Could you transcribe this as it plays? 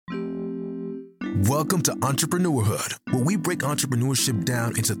Welcome to Entrepreneurhood, where we break entrepreneurship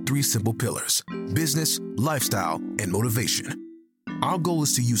down into three simple pillars: business, lifestyle, and motivation. Our goal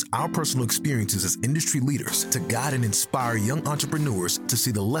is to use our personal experiences as industry leaders to guide and inspire young entrepreneurs to see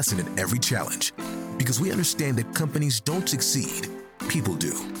the lesson in every challenge. Because we understand that companies don't succeed, people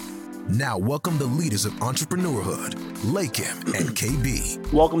do. Now, welcome the leaders of Entrepreneurhood, Lay Kim and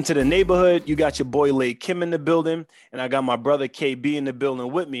KB. Welcome to the neighborhood. You got your boy Lay Kim in the building, and I got my brother KB in the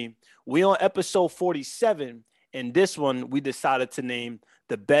building with me. We on episode 47, and this one we decided to name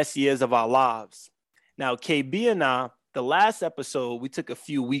The Best Years of Our Lives. Now, KB and I, the last episode, we took a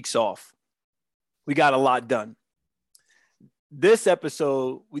few weeks off. We got a lot done. This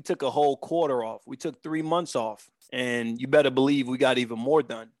episode, we took a whole quarter off. We took 3 months off, and you better believe we got even more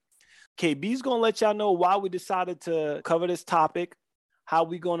done. KB's going to let y'all know why we decided to cover this topic, how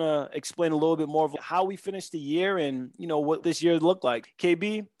we going to explain a little bit more of how we finished the year and, you know, what this year looked like.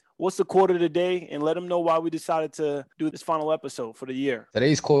 KB, what's the quote of the day? And let them know why we decided to do this final episode for the year.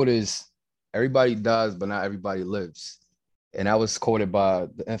 Today's quote is, "Everybody dies, but not everybody lives." And that was quoted by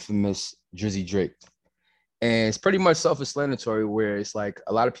the infamous Drizzy Drake. And it's pretty much self-explanatory, where it's like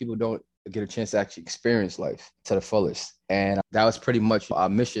a lot of people don't get a chance to actually experience life to the fullest. And that was pretty much our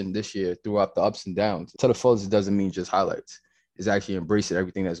mission this year throughout the ups and downs. To the fullest, it doesn't mean just highlights. It's actually embracing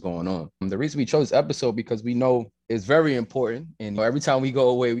everything that's going on. The reason we chose this episode, because we know it's very important. And every time we go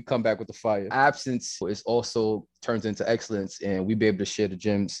away, we come back with the fire. Absence is also turns into excellence, and we be able to share the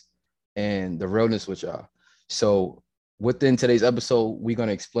gems and the realness with y'all. So within today's episode, we're going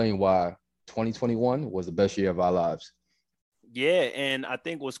to explain why 2021 was the best year of our lives. Yeah, and I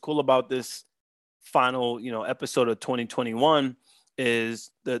think what's cool about this final, episode of 2021 is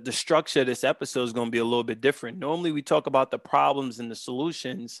the structure of this episode is going to be a little bit different. Normally, we talk about the problems and the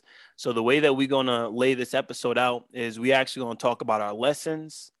solutions. So the way that we're going to lay this episode out is we actually going to talk about our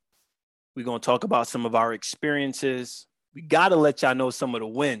lessons. We're going to talk about some of our experiences. We got to let y'all know some of the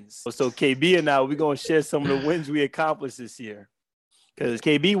wins. So KB and I, we're going to share some of the wins we accomplished this year. Because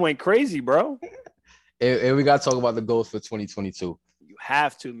KB went crazy, bro. And we got to talk about the goals for 2022. You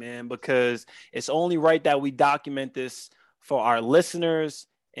have to, man, because it's only right that we document this for our listeners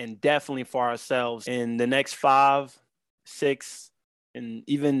and definitely for ourselves. In the next 5, 6, and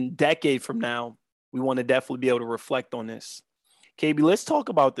even decade from now, we want to definitely be able to reflect on this. KB, let's talk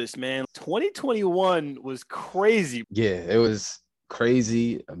about this, man. 2021 was crazy. Yeah, it was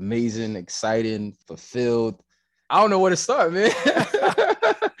crazy, amazing, exciting, fulfilled. I don't know where to start, man.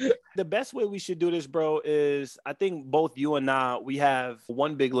 The best way we should do this, bro, is I think both you and I, we have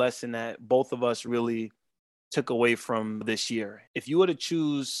one big lesson that both of us really took away from this year. If you were to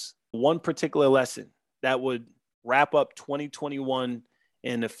choose one particular lesson that would wrap up 2021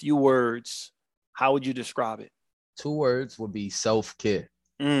 in a few words, how would you describe it? 2 words would be self-care.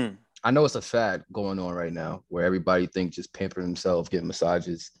 I know it's a fad going on right now where everybody thinks just pampering themselves, getting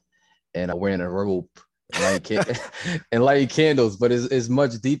massages, and wearing a robe and lighting candles, but it's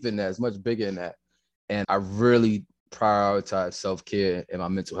much deeper than that. It's much bigger than that. And I really prioritize self-care and my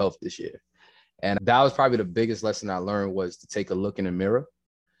mental health this year. And that was probably the biggest lesson I learned, was to take a look in the mirror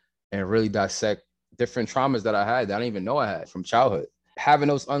and really dissect different traumas that I had that I didn't even know I had from childhood. Having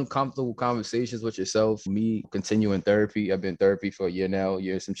those uncomfortable conversations with yourself, me continuing therapy. I've been in therapy for a year now, a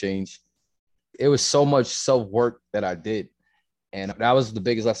year and some change. It was so much self-work that I did. And that was the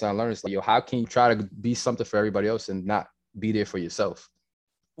biggest lesson I learned. It's like, how can you try to be something for everybody else and not be there for yourself?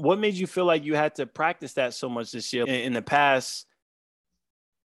 What made you feel like you had to practice that so much this year? In the past,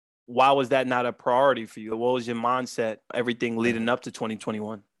 why was that not a priority for you? What was your mindset, everything leading up to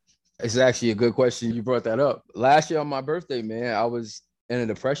 2021? It's actually a good question. You brought that up. Last year on my birthday, man, I was in a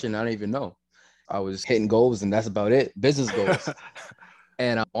depression. I didn't even know. I was hitting goals, and that's about it. Business goals.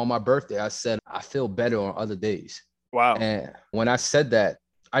 And on my birthday, I said, I feel better on other days. Wow. And when I said that,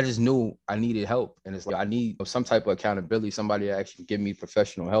 I just knew I needed help. And it's like, I need some type of accountability, somebody to actually give me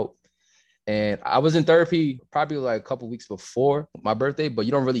professional help. And I was in therapy probably like a couple of weeks before my birthday, but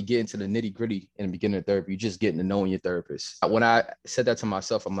you don't really get into the nitty gritty in the beginning of therapy. You're just getting to know your therapist. When I said that to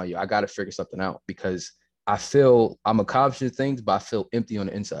myself, I'm like, I got to figure something out, because I feel I'm accomplishing things, but I feel empty on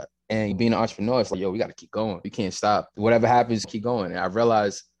the inside. And being an entrepreneur, it's like, we got to keep going. We can't stop. Whatever happens, keep going. And I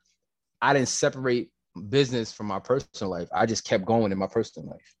realized I didn't separate business from my personal life. I just kept going in my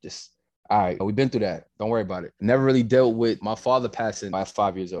personal life. Just, all right, we've been through that. Don't worry about it. Never really dealt with my father passing at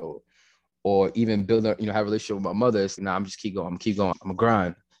 5 years old, or even build have a relationship with my mother. It's, I'm just keep going. I'm gonna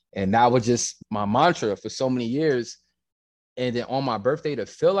grind. And that was just my mantra for so many years. And then on my birthday to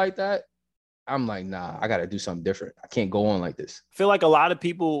feel like that, I'm like, nah, I got to do something different. I can't go on like this. I feel like a lot of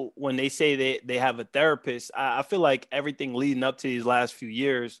people, when they say they have a therapist, I feel like everything leading up to these last few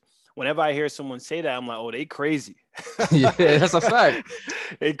years, whenever I hear someone say that, I'm like, oh, they crazy. Yeah, that's a fact.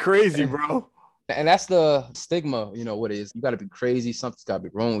 They crazy, bro. And that's the stigma, you know, what it is. You got to be crazy. Something's got to be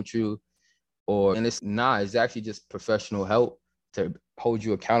wrong with you. And it's actually just professional help to hold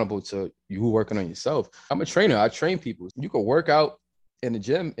you accountable to you working on yourself. I'm a trainer. I train people. You can work out in the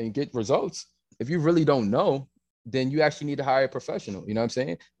gym and get results. If you really don't know, then you actually need to hire a professional. You know what I'm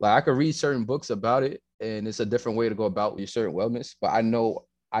saying? Like, I could read certain books about it, and it's a different way to go about your certain wellness. But I know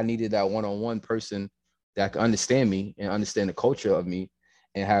I needed that one-on-one person that could understand me and understand the culture of me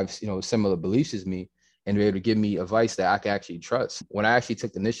and have, you know, similar beliefs as me, and be able to give me advice that I can actually trust. When I actually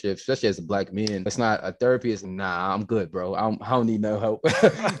took the initiative, especially as a Black man, it's not a therapy. It's nah, I'm good, bro. I don't need no help.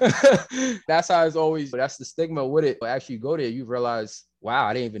 That's how it's always, that's the stigma with it. But actually you go there, you realize, wow,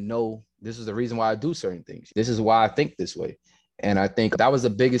 I didn't even know this is the reason why I do certain things. This is why I think this way. And I think that was the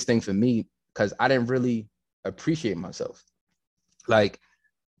biggest thing for me, because I didn't really appreciate myself. Like,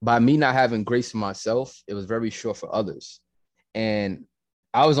 by me not having grace for myself, it was very short for others. And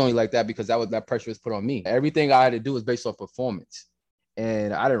I was only like that because that pressure was put on me. Everything I had to do was based on performance.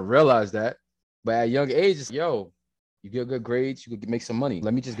 And I didn't realize that. But at a young age, it's, yo, you get good grades, you could make some money.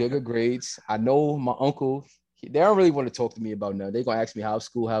 Let me just get good grades. I know my uncle, they don't really want to talk to me about nothing. They're going to ask me, how's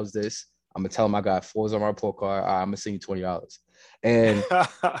school? How's this? I'm going to tell them I got 4s on my report card. I'm going to send you $20. And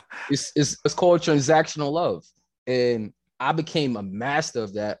it's called transactional love. And I became a master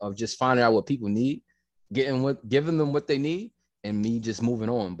of that, of just finding out what people need, giving them what they need, and me just moving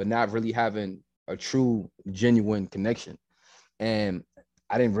on, but not really having a true, genuine connection. And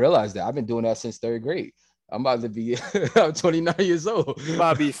I didn't realize that. I've been doing that since 3rd grade. I'm about to be I'm 29 years old. You're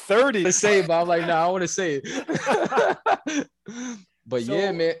about to be 30. To say it, but I'm like, nah, I want to say it. But so,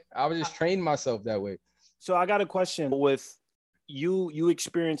 yeah, man, I was just training myself that way. So I got a question with you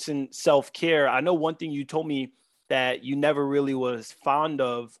experiencing self-care. I know one thing you told me that you never really was fond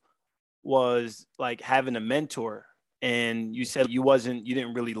of was like having a mentor. And you said you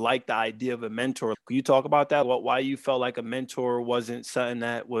didn't really like the idea of a mentor. Could you talk about that? Why you felt like a mentor wasn't something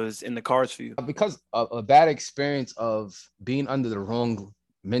that was in the cards for you? Because of a bad experience of being under the wrong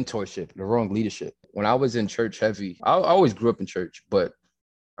mentorship, the wrong leadership. When I was in church heavy, I always grew up in church, but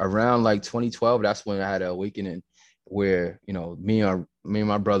around like 2012, that's when I had an awakening where, you know, me and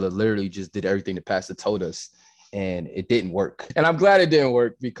my brother literally just did everything the pastor told us, and it didn't work. And I'm glad it didn't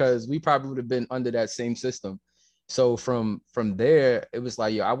work, because we probably would have been under that same system. So from there, it was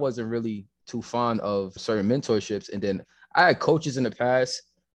like, yo, I wasn't really too fond of certain mentorships. And then I had coaches in the past,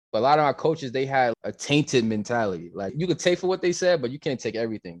 but a lot of my coaches, they had a tainted mentality. Like, you could take for what they said, but you can't take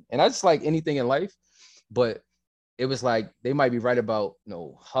everything. And that's like anything in life. But it was like, they might be right about, you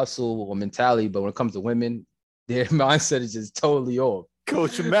know, hustle or mentality, but when it comes to women, their mindset is just totally off.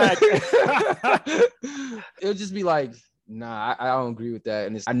 Coach Mac. It'll just be like, nah, I don't agree with that.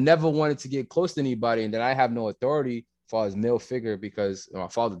 And I never wanted to get close to anybody. And then I have no authority as far as male figure, because my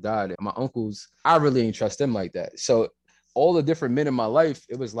father died. And my uncles, I really ain't trust them like that. So all the different men in my life,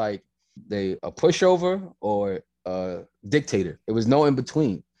 it was like they a pushover or a dictator. It was no in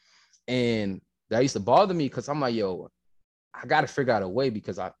between. And that used to bother me, because I'm like, yo, I got to figure out a way,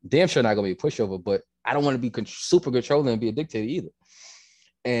 because I damn sure not going to be a pushover, but I don't want to be super controlling and be a dictator either.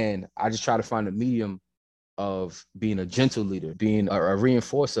 And I just try to find a medium of being a gentle leader, being a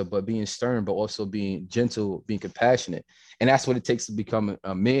reinforcer, but being stern, but also being gentle, being compassionate. And that's what it takes to become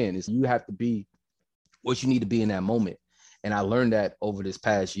a man, is you have to be what you need to be in that moment. And I learned that over this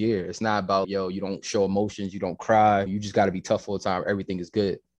past year. It's not about, yo, you don't show emotions, you don't cry, you just got to be tough all the time, everything is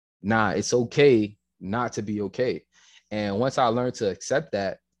good. Nah, it's okay not to be okay. And once I learned to accept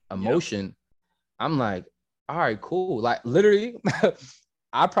that emotion, I'm like, all right, cool. Like, literally,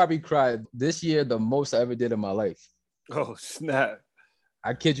 I probably cried this year the most I ever did in my life. Oh, snap.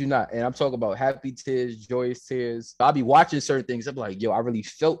 I kid you not. And I'm talking about happy tears, joyous tears. I'll be watching certain things. I'm like, yo, I really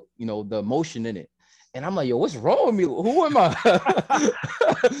felt, you know, the emotion in it. And I'm like, yo, what's wrong with me? Who am I?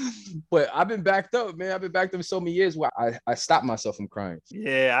 But I've been backed up, man. I've been backed up so many years where I stopped myself from crying.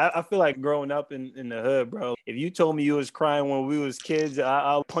 Yeah, I feel like growing up in the hood, bro. If you told me you was crying when we was kids,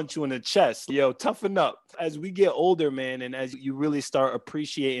 I'll punch you in the chest. Yo, toughen up. As we get older, man, and as you really start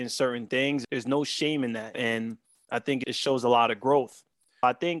appreciating certain things, there's no shame in that. And I think it shows a lot of growth.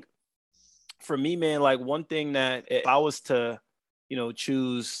 I think for me, man, like one thing that if I was to, you know,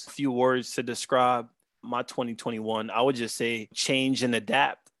 choose a few words to describe my 2021, I would just say change and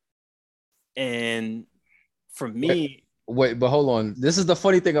adapt. And for me... Wait, but hold on. This is the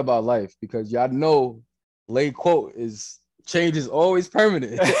funny thing about life, because y'all know lay quote is change is always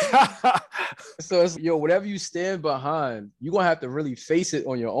permanent. So it's, yo, whatever you stand behind, you're going to have to really face it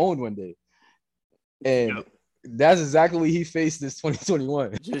on your own one day. And That's exactly what he faced this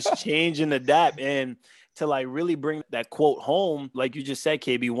 2021. Just change and adapt. And to like really bring that quote home, like you just said,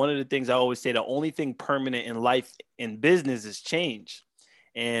 KB, one of the things I always say, the only thing permanent in life and business is change.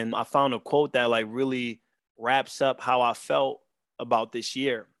 And I found a quote that like really wraps up how I felt about this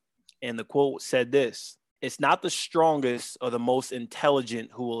year. And the quote said this: "It's not the strongest or the most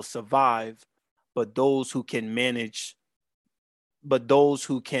intelligent who will survive, but those who can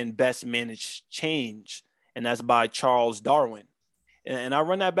best manage change." And that's by Charles Darwin. And I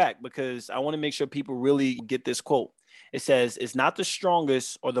run that back because I want to make sure people really get this quote. It says, "It's not the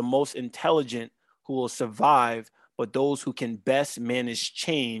strongest or the most intelligent who will survive, but those who can best manage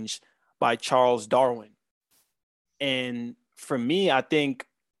change," by Charles Darwin. And for me, I think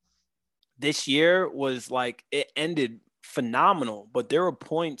this year was like, it ended phenomenal, but there were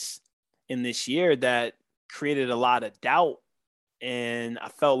points in this year that created a lot of doubt. And I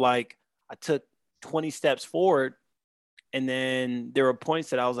felt like I took 20 steps forward. And then there were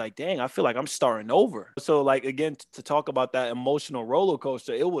points that I was like, dang, I feel like I'm starting over. So like, again, to talk about that emotional roller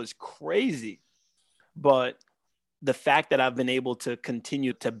coaster, it was crazy. But the fact that I've been able to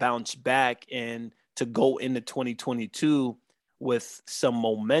continue to bounce back and to go into 2022 with some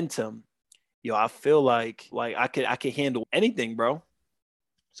momentum, I feel like I could handle anything, bro.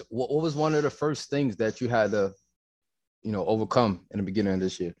 So what was one of the first things that you had to, overcome in the beginning of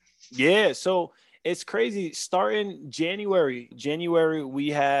this year? Yeah, so it's crazy. Starting January, we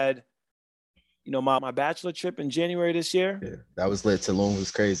had, my bachelor trip in January this year. Yeah, that was lit. Tulum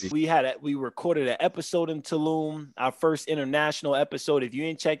was crazy. We recorded an episode in Tulum, our first international episode. If you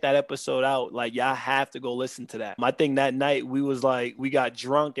ain't checked that episode out, like, y'all have to go listen to that. I think that night we got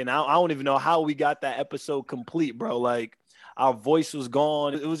drunk, and I don't even know how we got that episode complete, bro. Like, our voice was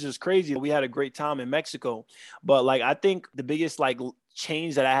gone. It was just crazy. We had a great time in Mexico. But like, I think the biggest like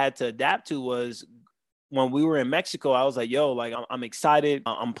change that I had to adapt to was when we were in Mexico. I was like, yo, like, I'm excited.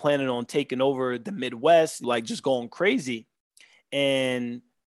 I'm planning on taking over the Midwest, like just going crazy. And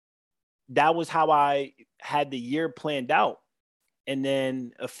that was how I had the year planned out. And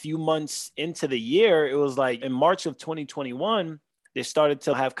then a few months into the year, it was like in March of 2021, they started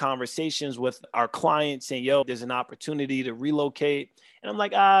to have conversations with our clients saying, yo, there's an opportunity to relocate. And I'm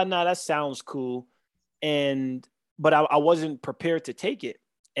like, no, that sounds cool. But I wasn't prepared to take it.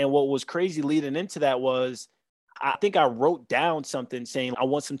 And what was crazy leading into that was, I think I wrote down something saying I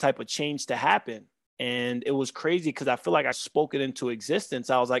want some type of change to happen. And it was crazy because I feel like I spoke it into existence.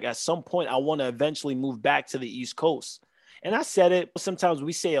 I was like, at some point, I want to eventually move back to the East Coast. And I said it. Sometimes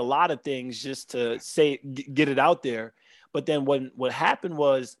we say a lot of things just to get it out there. But then what happened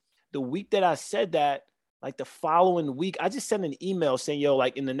was, the week that I said that, like the following week, I just sent an email saying, yo,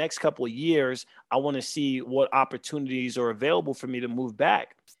 like in the next couple of years, I want to see what opportunities are available for me to move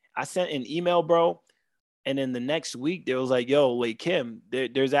back. I sent an email, bro. And then the next week, there was like, yo, wait, Kim,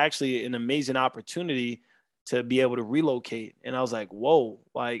 there's actually an amazing opportunity to be able to relocate. And I was like, whoa,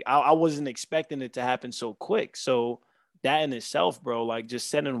 like I wasn't expecting it to happen so quick. So that in itself, bro, like just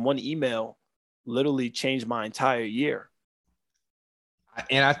sending one email literally changed my entire year.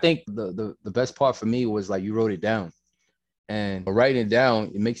 And I think the best part for me was like you wrote it down, and writing it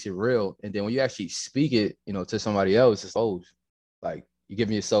down, it makes it real. And then when you actually speak it, to somebody else, it's like you're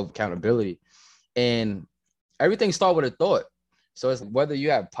giving yourself accountability, and everything starts with a thought. So it's whether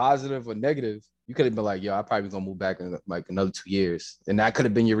you have positive or negative, you could have been like, yo, I'm probably gonna move back in like another 2 years. And that could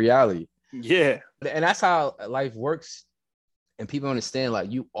have been your reality. Yeah. And that's how life works. And people understand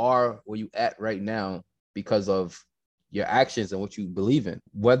like you are where you at right now because of your actions and what you believe in,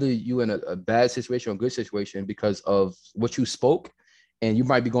 whether you in a bad situation or a good situation, because of what you spoke. And you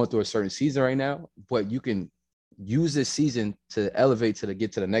might be going through a certain season right now, but you can use this season to elevate to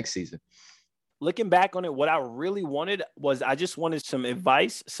get to the next season. Looking back on it, what I really wanted was, I just wanted some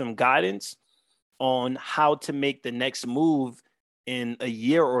advice, some guidance on how to make the next move in a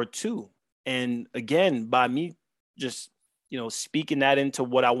year or two. And again, by me just speaking that into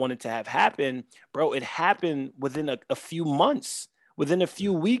what I wanted to have happen, bro, it happened within a few months. Within a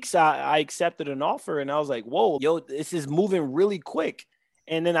few weeks, I accepted an offer, and I was like, whoa, yo, this is moving really quick.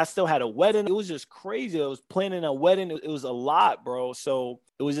 And then I still had a wedding. It was just crazy. I was planning a wedding. It was a lot, bro. So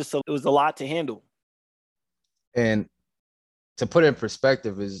it was a lot to handle. And to put it in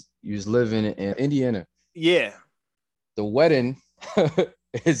perspective, is you was living in Indiana. Yeah. The wedding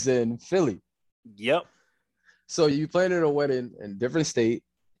is in Philly. Yep. So you planning a wedding in a different state,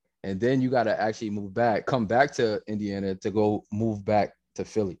 and then you got to actually come back to Indiana to go move back to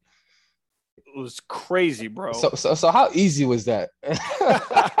Philly. It was crazy, bro. So how easy was that?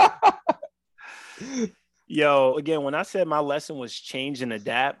 Yo, again, when I said my lesson was change and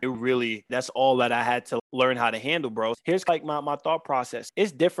adapt, that's all that I had to learn how to handle, bro. Here's like my thought process.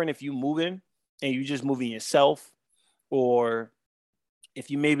 It's different if you moving and you just moving yourself, or if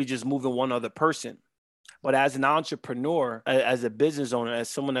you maybe just moving one other person. But as an entrepreneur, as a business owner, as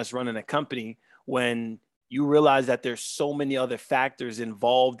someone that's running a company, when you realize that there's so many other factors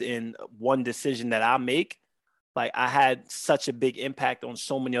involved in one decision that I make, like I had such a big impact on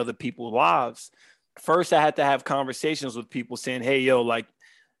so many other people's lives. First, I had to have conversations with people saying, hey, yo, like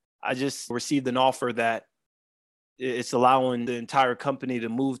I just received an offer that it's allowing the entire company to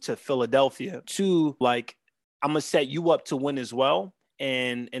move to Philadelphia. Two, like I'm going to set you up to win as well.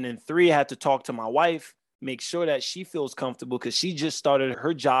 And then three, I had to talk to my wife, make sure that she feels comfortable because she just started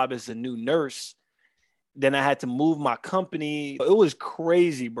her job as a new nurse. Then I had to move my company. It was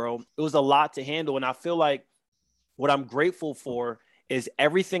crazy, bro. It was a lot to handle. And I feel like what I'm grateful for is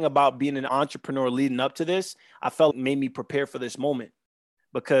everything about being an entrepreneur leading up to this, I felt made me prepare for this moment,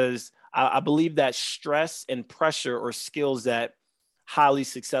 because I believe that stress and pressure are skills that highly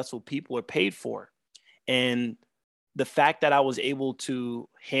successful people are paid for. And the fact that I was able to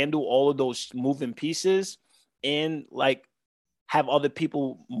handle all of those moving pieces and like have other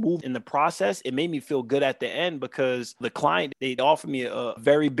people move in the process, it made me feel good at the end, because the client, they offered me a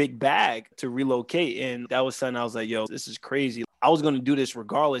very big bag to relocate. And that was something I was like, yo, this is crazy. I was going to do this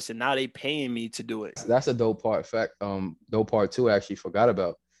regardless. And now they paying me to do it. That's a dope part. Dope part too, I actually forgot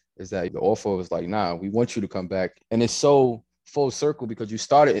about, is that the offer was like, nah, we want you to come back. And it's so full circle because you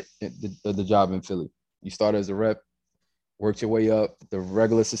started the job in Philly. You started as a rep, worked your way up, the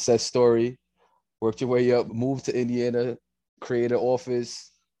regular success story, worked your way up, moved to Indiana, created an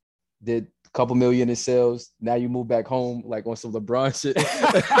office, did a couple million in sales. Now you move back home like on some LeBron shit.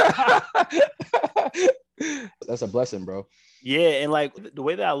 That's a blessing, bro. Yeah. And like the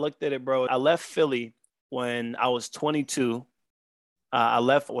way that I looked at it, bro, I left Philly when I was 22. I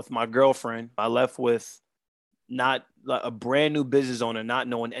left with my girlfriend. I left with not like a brand new business owner, not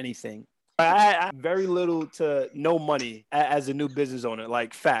knowing anything. I had very little to no money as a new business owner,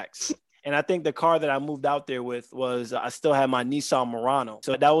 like facts. And I think the car that I moved out there with was, I still had my Nissan Murano.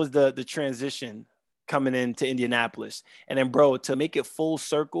 So that was the transition coming into Indianapolis. And then, bro, to make it full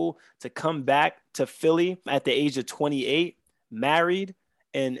circle, to come back to Philly at the age of 28, married,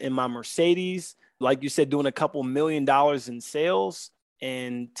 and in my Mercedes, like you said, doing a couple $1 million in sales,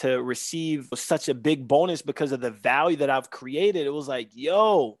 and to receive such a big bonus because of the value that I've created. It was like,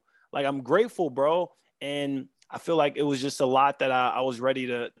 yo, like I'm grateful, bro. And I feel like it was just a lot that I was ready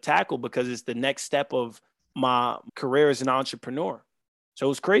to tackle, because it's the next step of my career as an entrepreneur. So it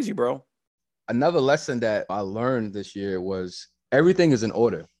was crazy, bro. Another lesson that I learned this year was everything is in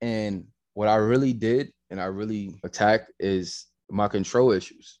order. And what I really did and I really attacked is my control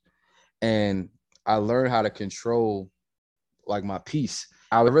issues. And I learned how to control like my peace.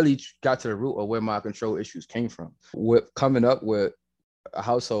 I really got to the root of where my control issues came from. With coming up with a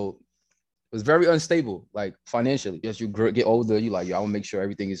household, it was very unstable, like financially. As you get older, you like, yo, I want to make sure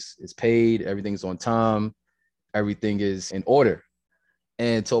everything is paid, everything's on time, everything is in order.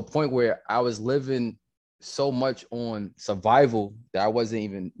 And to a point where I was living so much on survival that I wasn't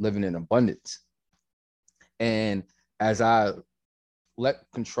even living in abundance. And as I let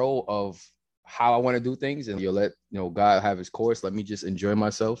control of how I want to do things, and you let God have his course, let me just enjoy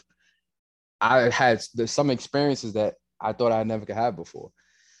myself, there's some experiences that I thought I never could have before.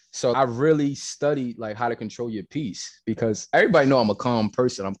 So I really studied like how to control your peace, because everybody know I'm a calm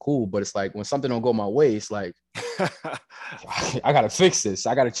person. I'm cool. But it's like when something don't go my way, it's like, I got to fix this.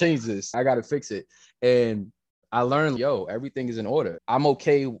 I got to change this. I got to fix it. And I learned, everything is in order. I'm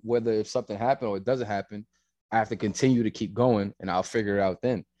okay whether if something happened or it doesn't happen. I have to continue to keep going, and I'll figure it out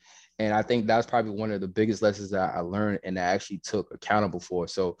then. And I think that's probably one of the biggest lessons that I learned and I actually took accountable for.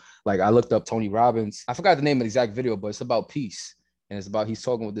 So like I looked up Tony Robbins. I forgot the name of the exact video, but it's about peace. And it's about, he's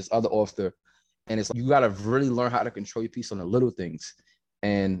talking with this other author, and it's like, you got to really learn how to control your peace on the little things,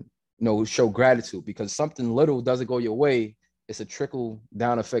 and show gratitude, because something little doesn't go your way, it's a trickle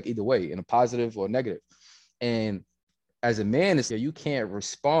down effect either way, in a positive or negative. And as a man, it's you can't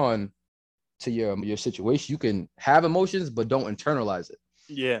respond to your situation. You can have emotions, but don't internalize it.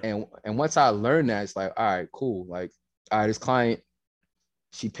 Yeah. And once I learned that, it's like, all right, cool. Like, all right, this client,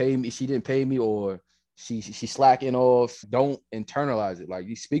 she didn't pay me, or she's slacking off. Don't internalize it. Like,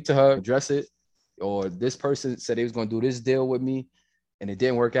 you speak to her, address it. Or this person said they was going to do this deal with me and it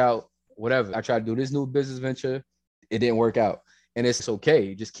didn't work out. Whatever. I tried to do this new business venture. It didn't work out. And it's okay.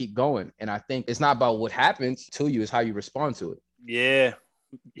 You just keep going. And I think it's not about what happens to you, it's how you respond to it. Yeah.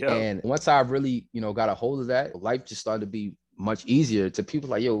 Yeah. And once I really, got a hold of that, life just started to be much easier. To people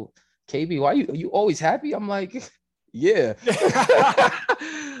like, yo, KB, why you always happy? I'm like, yeah.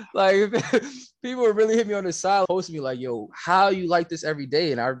 Like people would really hit me on the side, post me like, yo, how you like this every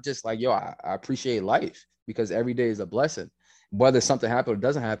day? And I'm just like, yo, I appreciate life because every day is a blessing. Whether something happens or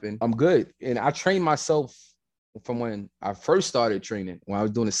doesn't happen, I'm good. And I trained myself from when I first started training, when I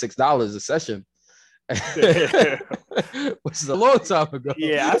was doing the $6 a session, which is a long time ago.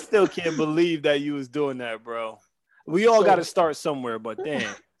 Yeah, I still can't believe that you was doing that, bro. We all got to start somewhere, but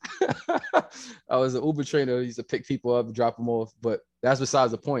damn. I was an Uber trainer. I used to pick people up and drop them off, but that's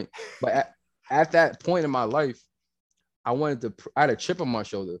besides the point. But at that point in my life, I had a chip on my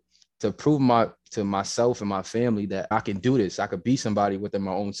shoulder to prove to myself and my family that I can do this. I could be somebody within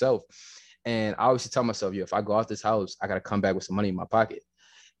my own self. And I always tell myself, yo, if I go out this house, I got to come back with some money in my pocket.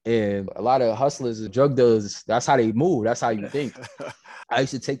 And a lot of hustlers and drug dealers, that's how they move. That's how you think. I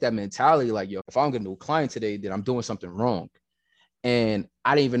used to take that mentality like, yo, if I don't get a new client today, then I'm doing something wrong. And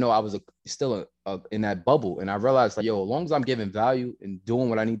I didn't even know I was still in that bubble. And I realized like, yo, as long as I'm giving value and doing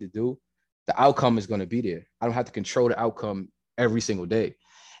what I need to do, the outcome is going to be there. I don't have to control the outcome every single day.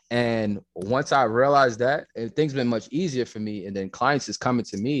 And once I realized that, and things been much easier for me. And then clients is coming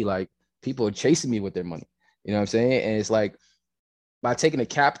to me, like people are chasing me with their money. You know what I'm saying? And it's like, by taking the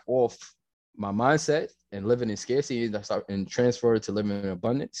cap off my mindset and living in scarcity and transfer to living in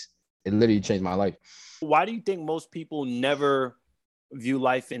abundance, it literally changed my life. Why do you think most people never view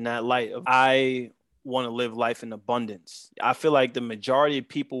life in that light of, I want to live life in abundance? I feel like the majority of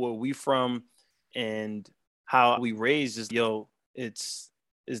people where we from and how we raised is, yo, it's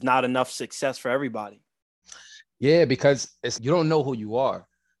not enough success for everybody. Yeah, because you don't know who you are.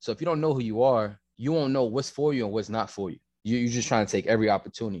 So if you don't know who you are, you won't know what's for you and what's not for you. You're just trying to take every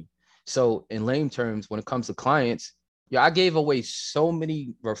opportunity. So in lame terms, when it comes to clients, I gave away so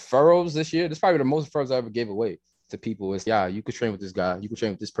many referrals this year. This is probably the most referrals I ever gave away to people. Is, you could train with this guy. You could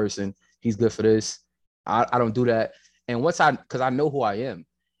train with this person. He's good for this. I don't do that. And because I know who I am.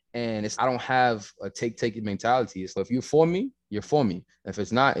 And I don't have a take it mentality. So if you're for me, you're for me. If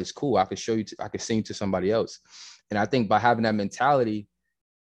it's not, it's cool. I could show you, I could send you to somebody else. And I think by having that mentality,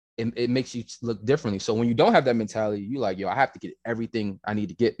 it makes you look differently. So when you don't have that mentality, you like, yo, I have to get everything I need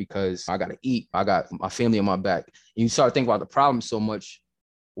to get because I got to eat. I got my family on my back. And you start thinking about the problem so much,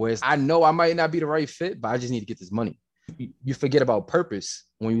 whereas I know I might not be the right fit, but I just need to get this money. You forget about purpose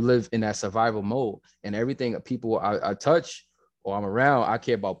when you live in that survival mode, and everything people I touch or I'm around, I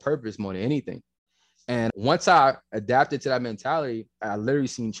care about purpose more than anything. And once I adapted to that mentality, I literally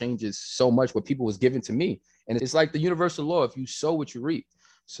seen changes so much what people was giving to me. And it's like the universal law. If you sow what you reap.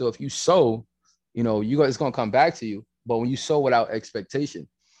 So if you sow, it's going to come back to you. But when you sow without expectation,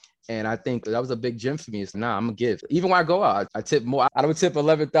 and I think that was a big gem for me. It's I'm going to give. Even when I go out, I tip more. I don't tip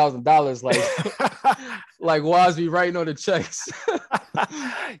 $11,000 like Wasby writing on the checks.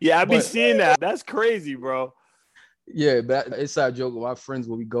 Yeah, I be seeing that. That's crazy, bro. Yeah, but inside joke with my friends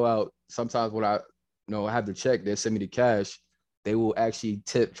when we go out, sometimes when I have the check, they send me the cash. They will actually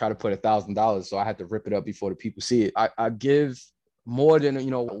try to put $1,000. So I have to rip it up before the people see it. I give more than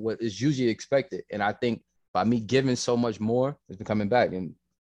what is usually expected, and I think by me giving so much more, it's been coming back. And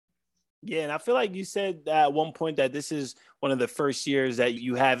yeah, and I feel like you said at one point that this is one of the first years that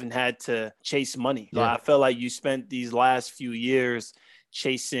you haven't had to chase money. So I feel like you spent these last few years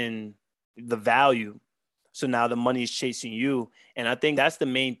chasing the value, so now the money is chasing you. And I think that's the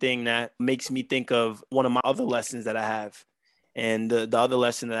main thing that makes me think of one of my other lessons that I have. And the other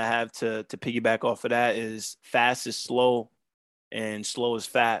lesson that I have to piggyback off of that is fast is slow and slow is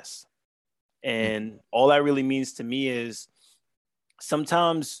fast. And all that really means to me is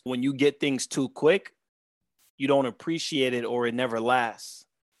sometimes when you get things too quick, you don't appreciate it or it never lasts.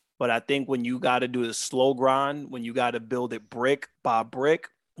 But I think when you got to do the slow grind, when you got to build it brick by brick,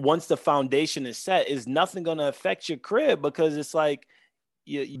 once the foundation is set, is nothing going to affect your crib because it's like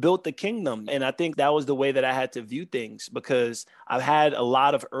you built the kingdom. And I think that was the way that I had to view things because I've had a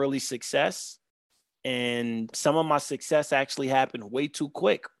lot of early success. And some of my success actually happened way too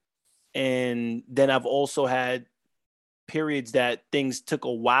quick. And then I've also had periods that things took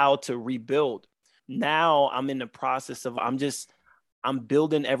a while to rebuild. Now I'm in the process of, I'm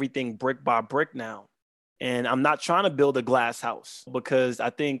building everything brick by brick now. And I'm not trying to build a glass house because I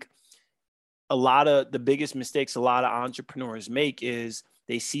think a lot of the biggest mistakes a lot of entrepreneurs make is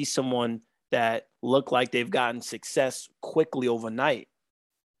they see someone that look like they've gotten success quickly overnight.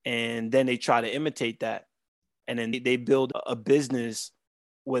 And then they try to imitate that. And then they build a business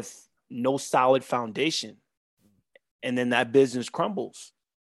with no solid foundation. And then that business crumbles.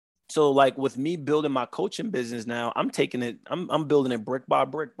 So like with me building my coaching business now, I'm building it brick by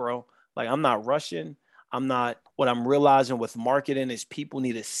brick, bro. Like I'm not rushing. What I'm realizing with marketing is people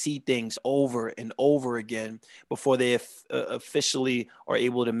need to see things over and over again before they officially are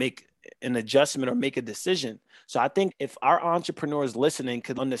able to make an adjustment or make a decision. So I think if our entrepreneurs listening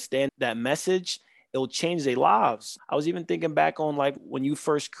could understand that message, it'll change their lives. I was even thinking back on like when you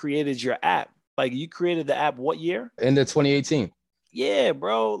first created your app. Like you created the app what year? In the 2018. Yeah,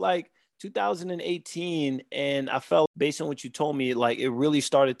 bro. Like 2018. And I felt based on what you told me, like it really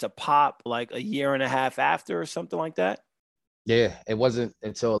started to pop like a year and a half after or something like that. Yeah, it wasn't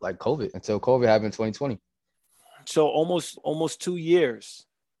until COVID happened in 2020. So almost 2 years.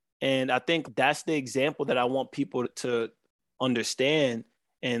 And I think that's the example that I want people to understand.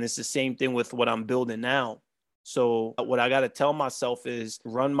 And it's the same thing with what I'm building now. So what I got to tell myself is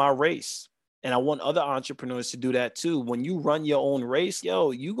run my race. And I want other entrepreneurs to do that too. When you run your own race,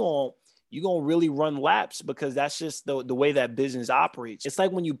 you gonna really run laps because that's just the way that business operates. It's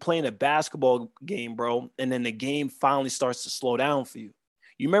like when you play in a basketball game, bro, and then the game finally starts to slow down for you.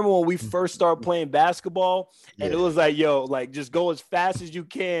 You remember when we first started playing basketball and it was like, like just go as fast as you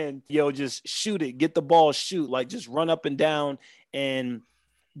can, just shoot it, get the ball, shoot, like just run up and down. And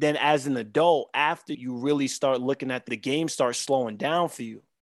then as an adult, after you really start looking at the game start slowing down for you,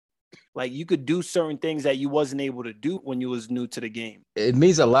 like you could do certain things that you wasn't able to do when you was new to the game. It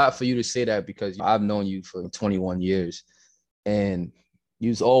means a lot for you to say that because I've known you for 21 years and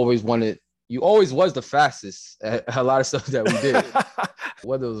you always was the fastest at a lot of stuff that we did.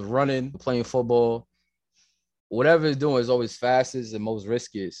 Whether it was running, playing football, whatever it's doing is always fastest and most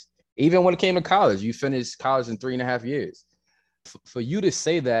riskiest. Even when it came to college, you finished college in 3.5 years. For you to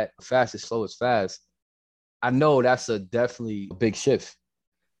say that fast is slow is fast, I know that's definitely a big shift.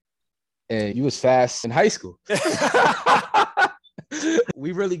 And you was fast in high school.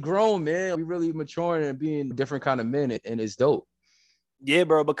 We really grown, man. We really maturing and being different kind of men, and it's dope. Yeah,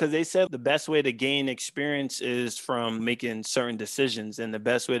 bro, because they said the best way to gain experience is from making certain decisions. And the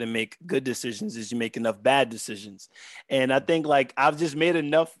best way to make good decisions is you make enough bad decisions. And I think like I've just made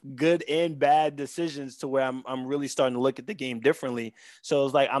enough good and bad decisions to where I'm really starting to look at the game differently. So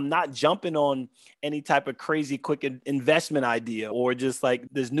it's like I'm not jumping on any type of crazy quick investment idea or just like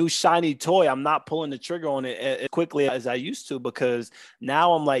this new shiny toy. I'm not pulling the trigger on it as quickly as I used to because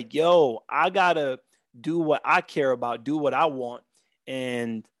now I'm like, I got to do what I care about, do what I want.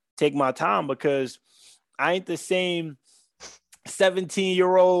 And take my time because I ain't the same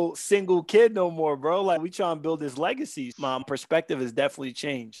 17-year-old single kid no more, bro. Like we trying to build this legacy. My perspective has definitely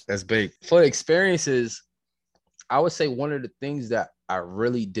changed. That's big. For experiences, I would say one of the things that I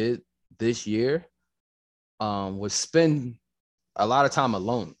really did this year was spend a lot of time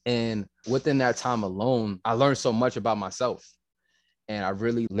alone. And within that time alone, I learned so much about myself. And I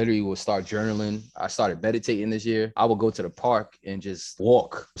really literally would start journaling. I started meditating this year. I would go to the park and just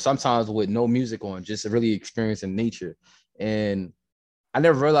walk, sometimes with no music on, just really experiencing nature. And I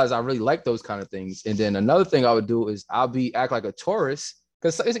never realized I really like those kind of things. And then another thing I would do is act like a tourist.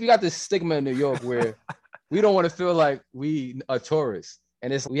 Because we got this stigma in New York where we don't want to feel like we are tourists.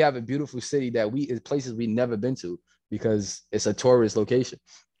 And we have a beautiful city that it's places we've never been to because it's a tourist location.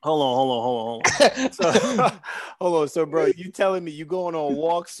 Hold on. So, hold on. So, bro, you telling me you going on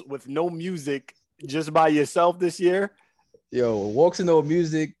walks with no music just by yourself this year? Yo, walks and no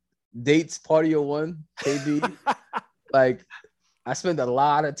music, dates, party of one, KB. Like, I spend a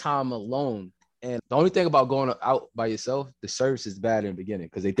lot of time alone. And the only thing about going out by yourself, the service is bad in the beginning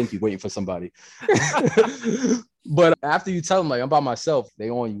because they think you're waiting for somebody. But after you tell them, like, I'm by myself,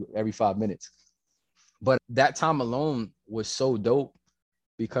 they on you every 5 minutes. But that time alone was so dope.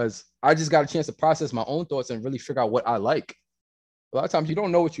 Because I just got a chance to process my own thoughts and really figure out what I like. A lot of times you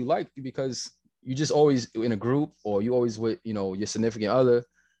don't know what you like because you just always in a group or you always with, your significant other.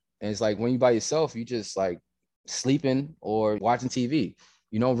 And it's like when you by yourself, you just like sleeping or watching TV.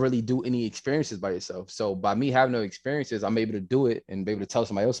 You don't really do any experiences by yourself. So by me having no experiences, I'm able to do it and be able to tell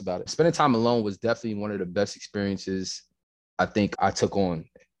somebody else about it. Spending time alone was definitely one of the best experiences I think I took on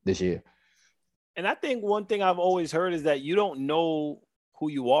this year. And I think one thing I've always heard is that you don't know who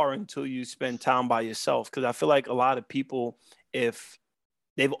you are until you spend time by yourself. Because I feel like a lot of people, if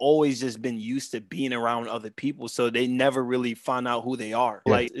they've always just been used to being around other people, so they never really find out who they are.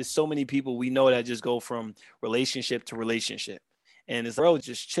 Yeah. Like there's so many people we know that just go from relationship to relationship. And it's, bro,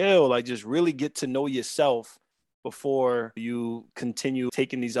 just chill, like just really get to know yourself before you continue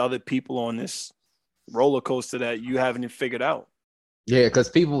taking these other people on this roller coaster that you haven't figured out. Yeah, because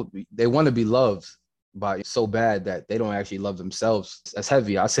people, they want to be loved by so bad that they don't actually love themselves. That's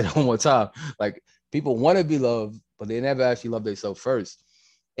heavy. I'll say that one more time. Like people want to be loved, but they never actually love themselves first.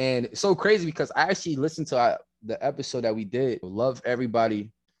 And it's so crazy because I actually listened to the episode that we did, Love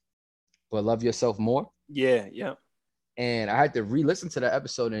Everybody, but Love Yourself More. Yeah, yeah. And I had to re-listen to that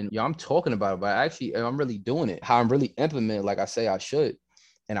episode, and I'm talking about it, but I'm really doing it, how I'm really implementing like I say I should.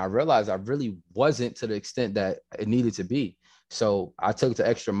 And I realized I really wasn't to the extent that it needed to be. So I took the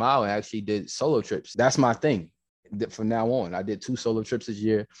extra mile and actually did solo trips. That's my thing. From now on, I did 2 solo trips this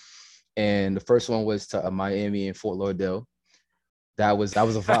year. And the first one was to Miami and Fort Lauderdale. That was a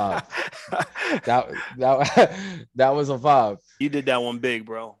vibe. that was a vibe. You did that one big,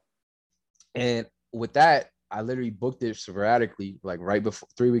 bro. And with that, I literally booked it sporadically, like right before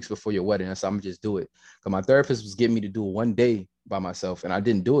 3 weeks before your wedding. I said, I'm gonna just do it. Because my therapist was getting me to do it one day by myself, and I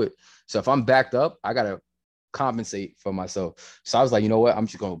didn't do it. So if I'm backed up, I gotta compensate for myself. So I was like, you know what? I'm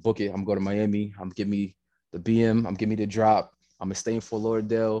just gonna book it. I'm going to Miami. I'm gonna give me the BM. I'm giving me the drop. I'm gonna stay in Fort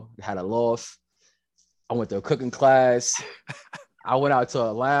Lauderdale. Had a loft. I went to a cooking class. I went out to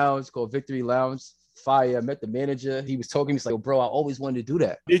a lounge called Victory Lounge. Fire. I met the manager. He was talking. He's like, bro, I always wanted to do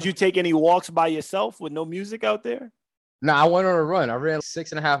that. Did you take any walks by yourself with no music out there? No, I went on a run. I ran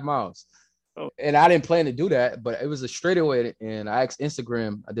 6.5 miles. Oh. And I didn't plan to do that, but it was a straightaway. And I asked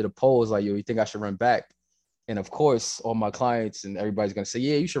Instagram, I did a poll, was like, yo, you think I should run back? And of course, all my clients and everybody's going to say,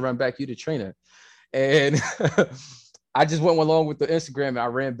 yeah, you should run back. You the trainer. And I just went along with the Instagram and I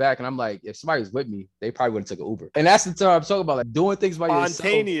ran back. And I'm like, if somebody was with me, they probably would have took an Uber. And that's the time I'm talking about, like doing things by yourself.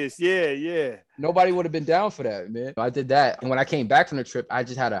 Spontaneous. Yeah. Nobody would have been down for that, man. I did that. And when I came back from the trip, I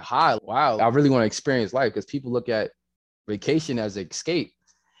just had a high. Wow, I really want to experience life, because people look at vacation as an escape.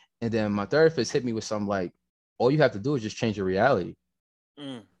 And then my therapist hit me with something like, all you have to do is just change your reality.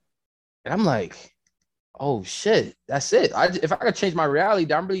 And I'm like, oh shit, that's it. If I could change my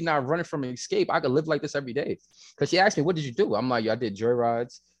reality, I'm really not running from an escape. I could live like this every day. Because she asked me, what did you do? I'm like, I did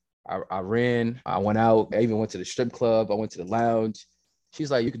joyrides. I ran. I went out. I even went to the strip club. I went to the lounge.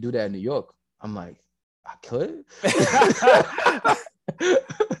 She's like, you could do that in New York. I'm like, I could?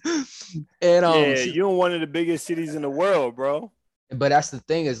 And yeah, you're in one of the biggest cities in the world, bro. But that's the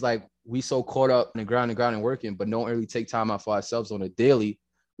thing, is like, we so caught up in the ground and working, but don't really take time out for ourselves on a daily.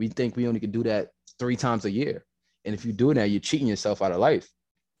 We think we only can do that 3 times a year. And if you do that, you're cheating yourself out of life.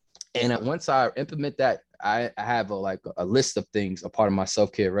 And once I implement that, I have a list of things, a part of my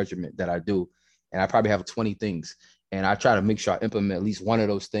self-care regimen that I do. And I probably have 20 things. And I try to make sure I implement at least one of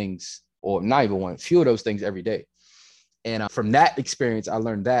those things, or not even one, few of those things every day. And from that experience, I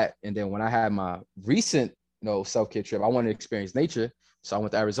learned that. And then when I had my recent self-care trip, I wanted to experience nature. So I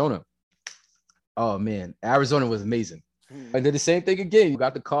went to Arizona. Oh man, Arizona was amazing. I did the same thing again. You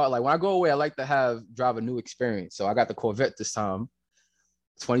got the car. Like when I go away, I like to drive a new experience. So I got the Corvette this time.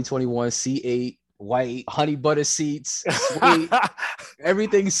 2021 C8, white, honey butter seats, suede,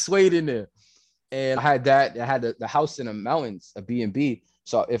 everything suede in there. And I had that. I had the house in the mountains, a B&B.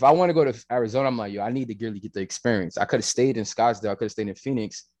 So if I want to go to Arizona, I'm like, yo, I need to really get the experience. I could have stayed in Scottsdale. I could have stayed in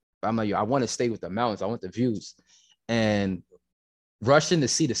Phoenix. But I'm like, yo, I want to stay with the mountains. I want the views. And rushing to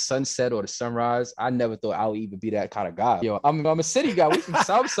see the sunset or the sunrise, I never thought I would even be that kind of guy. Yo, I'm a city guy. We from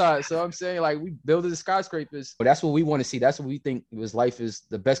Southside. So I'm saying, like, we building the skyscrapers. But that's what we want to see. That's what we think life is,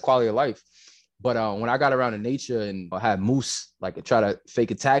 the best quality of life. But when I got around in nature and I had moose, like, try to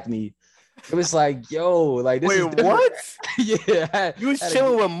fake attack me, it was like, yo, like, this Wait, is different. what? Yeah. You was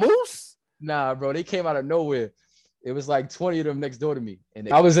chilling with moose? Nah, bro. They came out of nowhere. It was like 20 of them next door to me.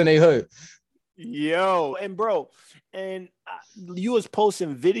 And I was in a hood. Yo, and bro, and you was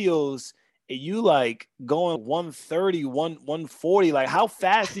posting videos and you like going 130, 140. Like, how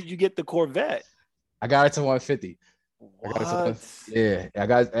fast did you get the Corvette? I got it to 150. What?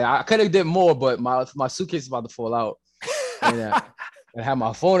 I could have did more, but my suitcase is about to fall out. And I had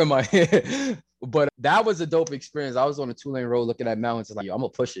my phone in my hand. But that was a dope experience. I was on a 2-lane road looking at mountains, like, yo, I'm gonna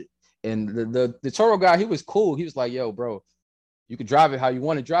push it. And the Toro guy, he was cool. He was like, yo, bro, you can drive it how you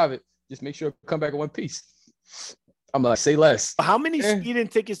want to drive it. Just make sure it come back in one piece. I'm like, say less. How many speeding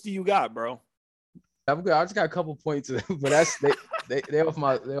tickets do you got, bro? I'm good. I just got a couple points, but that's they off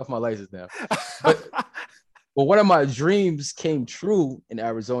my license now. But one of my dreams came true in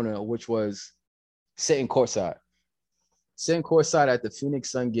Arizona, which was sitting courtside. Sitting courtside at the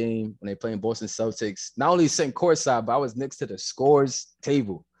Phoenix Sun game when they playing Boston Celtics. Not only sitting courtside, but I was next to the scores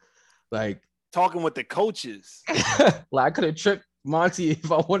table. Like, talking with the coaches. Like, I could have tripped Monty if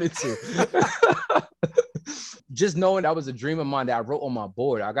I wanted to. Just knowing that was a dream of mine that I wrote on my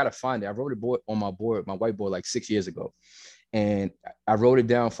board. I gotta find it. I wrote it on my board, my whiteboard, like 6 years ago. And I wrote it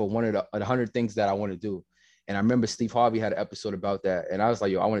down for one of the 100 things that I want to do. And I remember Steve Harvey had an episode about that. And I was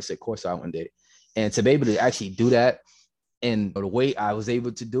like, yo, I want to sit courtside one day. And to be able to actually do that, and the way I was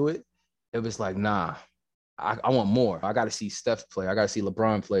able to do it, it was like, nah, I want more. I got to see Steph play. I got to see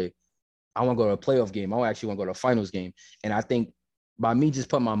LeBron play. I want to go to a playoff game. I actually want to go to a finals game. And I think by me just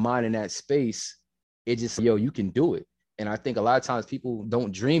putting my mind in that space, it just, yo, you can do it. And I think a lot of times people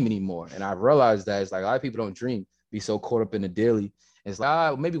don't dream anymore. And I realized that it's like a lot of people don't dream, be so caught up in the daily. It's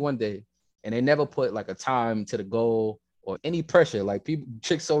like, maybe one day. And they never put like a time to the goal or any pressure. Like people,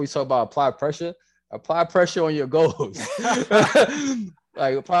 chicks always talk about apply pressure on your goals.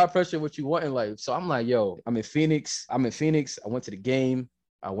 Like apply pressure what you want in life. So I'm like, yo, I'm in Phoenix. I went to the game.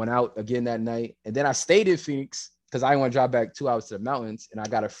 I went out again that night. And then I stayed in Phoenix because I didn't want to drive back 2 hours to the mountains. And I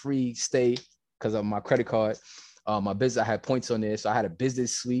got a free stay because of my credit card. My business, I had points on there. So I had a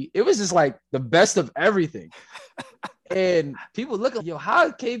business suite. It was just like the best of everything. And people look at, yo, how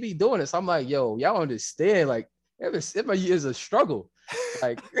is KB doing this? I'm like, yo, y'all understand. Like, every year is a struggle.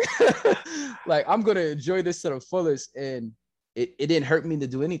 Like, like I'm going to enjoy this to the fullest. And it didn't hurt me to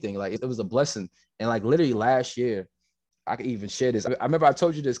do anything. Like, it was a blessing. And like literally last year, I could even share this. I remember I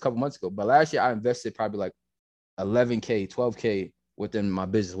told you this a couple months ago, but last year I invested probably like 11K, 12K within my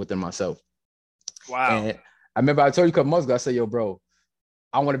business, within myself. Wow. And I remember I told you a couple months ago, I said, yo, bro,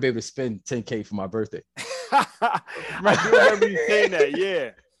 I want to be able to spend 10K for my birthday. I do remember you saying that,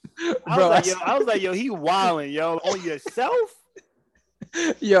 yeah. I was like, yo, he wilding, yo, on yourself?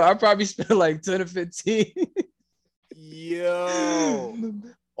 Yo, I probably spent like 10 or 15. Yo.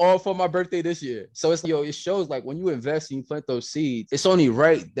 All for my birthday this year. So it's, yo, it shows like when you invest and you plant those seeds, it's only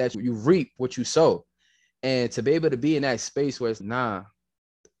right that you reap what you sow. And to be able to be in that space where it's, nah,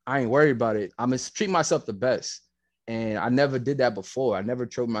 I ain't worried about it. I'm going to treat myself the best. And I never did that before. I never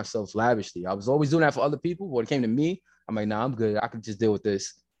treated myself lavishly. I was always doing that for other people. When it came to me, I'm like, nah, I'm good. I can just deal with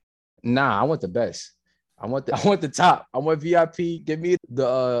this. Nah, I want the best. I want the top. I want VIP. Give me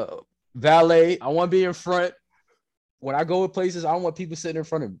the valet. I want to be in front. When I go with places, I don't want people sitting in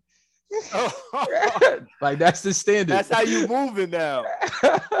front of me. Like, that's the standard. That's how you moving now.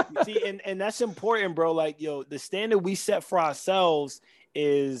 You see, and that's important, bro. Like, yo, the standard we set for ourselves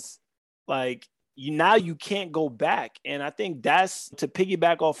is like, now you can't go back. And I think that's, to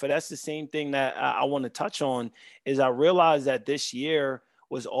piggyback off of, that's the same thing that I want to touch on, is I realized that this year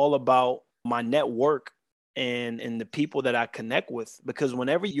was all about my network and the people that I connect with. Because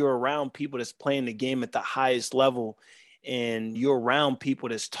whenever you're around people that's playing the game at the highest level and you're around people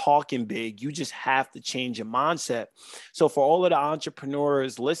that's talking big, you just have to change your mindset. So for all of the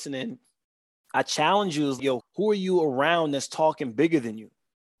entrepreneurs listening, I challenge you, yo, who are you around that's talking bigger than you?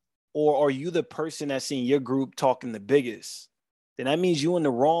 Or are you the person that's in your group talking the biggest? Then that means you're in the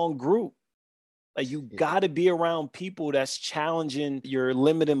wrong group. Like, you got to be around people that's challenging your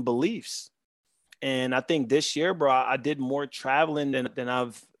limiting beliefs. And I think this year, bro, I did more traveling than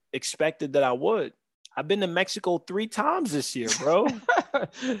I've expected that I would. I've been to Mexico 3 times this year, bro.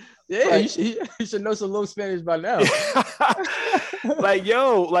 Yeah, like, you should know some little Spanish by now. Like,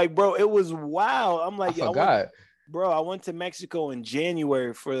 yo, like, bro, it was wild. I'm like, I forgot. I went to Mexico in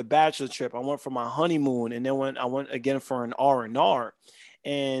January for the bachelor trip. I went for my honeymoon, and then I went again for an R&R.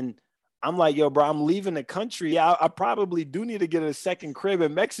 And I'm like, yo, bro, I'm leaving the country. I probably do need to get a second crib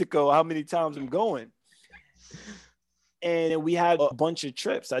in Mexico, how many times I'm going. And we had a bunch of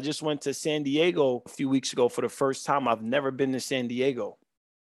trips. I just went to San Diego a few weeks ago for the first time. I've never been to San Diego.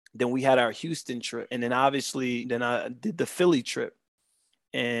 Then we had our Houston trip. And then obviously, I did the Philly trip.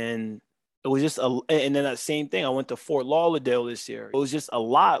 And it was just and then that same thing. I went to Fort Lauderdale this year. It was just a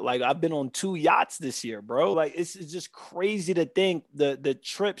lot. Like, I've been on 2 yachts this year, bro. Like, it's just crazy to think the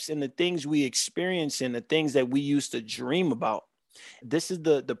trips and the things we experience and the things that we used to dream about. This is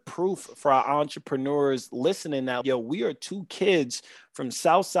the proof for our entrepreneurs listening now. Yo, we are 2 kids from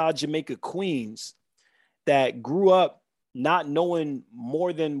Southside Jamaica, Queens, that grew up not knowing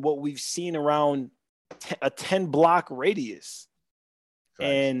more than what we've seen around a 10-block radius. Right.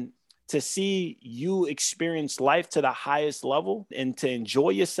 And to see you experience life to the highest level and to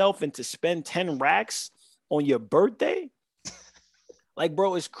enjoy yourself and to spend 10 racks on your birthday, like,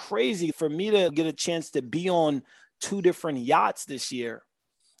 bro, it's crazy for me to get a chance to be on 2 different yachts this year.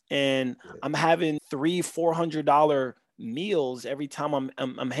 And I'm having $300-$400 meals every time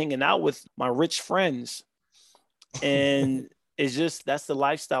I'm hanging out with my rich friends. And it's just, that's the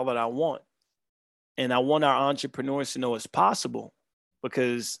lifestyle that I want. And I want our entrepreneurs to know it's possible.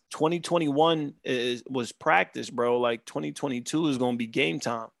 Because 2021 was practice, bro. Like, 2022 is going to be game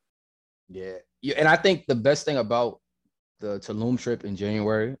time. Yeah. And I think the best thing about the Tulum trip in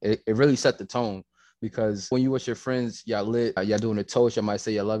January, it really set the tone. Because when you with your friends, y'all lit, y'all doing a toast, y'all might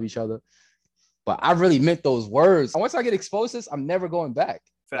say you love each other. But I really meant those words. Once I get exposed to this, I'm never going back.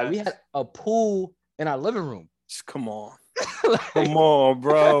 Like, we had a pool in our living room. Come on. Like, come on,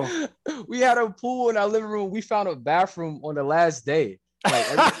 bro. We had a pool in our living room. We found a bathroom on the last day.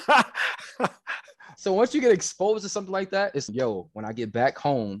 Like, so once you get exposed to something like that, it's, yo, when I get back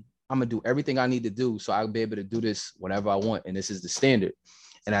home, I'm gonna do everything I need to do so I'll be able to do this whenever I want, and this is the standard.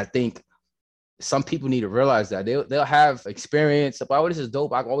 And I think some people need to realize that they'll have experience. Oh, this is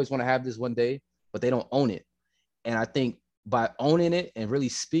dope. I always want to have this one day, but they don't own it. And I think by owning it and really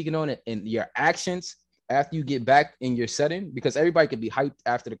speaking on it and your actions after you get back in your setting, because everybody could be hyped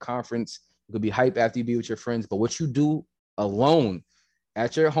after the conference, you could be hyped after you be with your friends, but what you do alone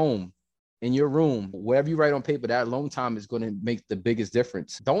at your home, in your room, wherever you write on paper, that alone time is going to make the biggest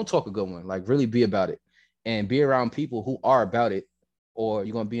difference. Don't talk a good one, like really be about it and be around people who are about it, or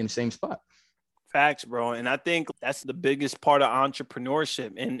you're going to be in the same spot. Facts, bro. And I think that's the biggest part of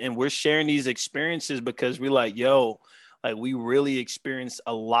entrepreneurship. And we're sharing these experiences because we're like, yo, like we really experienced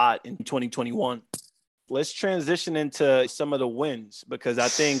a lot in 2021. Let's transition into some of the wins because I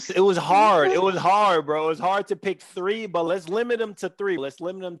think it was hard. It was hard, bro. It was hard to pick three, but let's limit them to three. Let's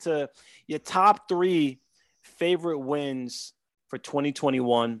limit them to your top three favorite wins for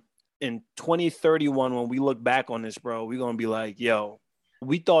 2021. In 2031, when we look back on this, bro, we're going to be like, yo,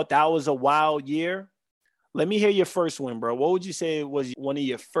 we thought that was a wild year. Let me hear your first win, bro. What would you say was one of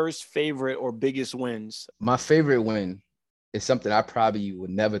your first favorite or biggest wins? My favorite win is something I probably would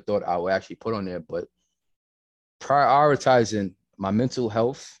never thought I would actually put on there, but prioritizing my mental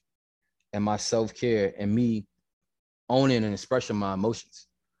health and my self-care and me owning and expressing my emotions.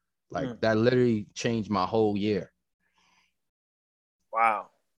 Like that literally changed my whole year. Wow.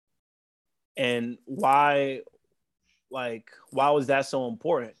 And why was that so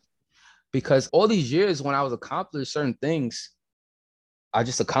important? Because all these years when I was accomplishing certain things, I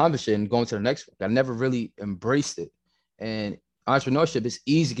just accomplished it and going to the next one. I never really embraced it. And entrepreneurship is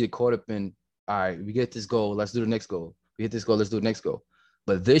easy to get caught up in, all right, we get this goal, let's do the next goal. We hit this goal, let's do the next goal.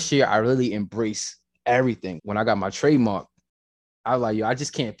 But this year, I really embrace everything. When I got my trademark, I was like, yo, I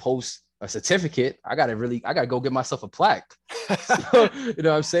just can't post a certificate. I gotta go get myself a plaque. So, you know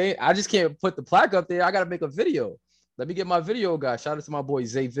what I'm saying? I just can't put the plaque up there. I gotta make a video. Let me get my video guy. Shout out to my boy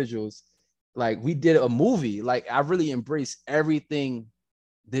Zay Visuals. Like we did a movie. Like I really embraced everything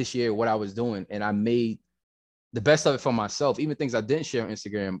this year, what I was doing. And I made the best of it for myself. Even things I didn't share on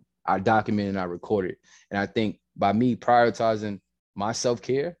Instagram, I documented and I recorded. And I think by me prioritizing my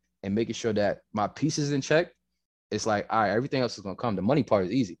self-care and making sure that my piece is in check, it's like, all right, everything else is going to come. The money part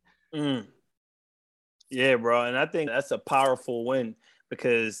is easy. Yeah, bro. And I think that's a powerful win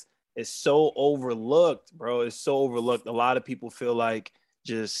because it's so overlooked, bro. It's so overlooked. A lot of people feel like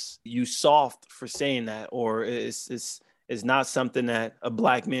just you soft for saying that, or it's not something that a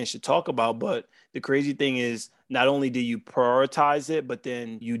black man should talk about. But the crazy thing is not only did you prioritize it, but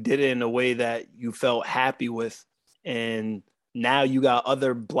then you did it in a way that you felt happy with. And now you got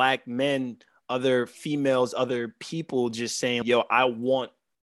other black men, other females, other people just saying, yo, I want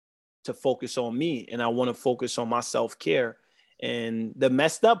to focus on me and I want to focus on my self-care. And the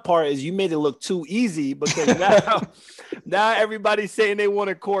messed up part is you made it look too easy because now everybody's saying they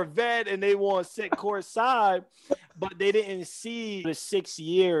want a Corvette and they want to sit courtside, but they didn't see the 6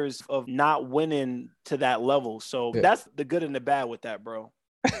 years of not winning to that level. So that's the good and the bad with that, bro.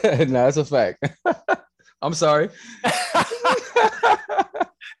 No, that's a fact. I'm sorry.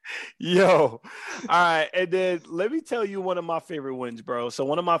 Yo, all right. And then let me tell you one of my favorite wins, bro. So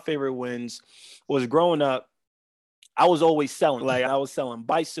one of my favorite wins was growing up. I was always selling. Like I was selling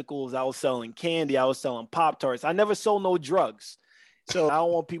bicycles. I was selling candy. I was selling Pop-Tarts. I never sold no drugs. So I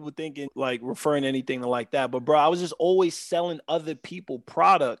don't want people thinking like referring to anything like that. But bro, I was just always selling other people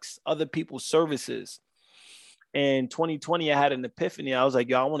products, other people's services. And 2020, I had an epiphany. I was like,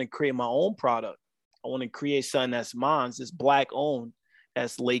 yo, I want to create my own product. I want to create something that's mine. It's black owned.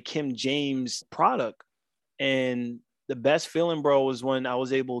 That's Lakim James product. And the best feeling, bro, was when I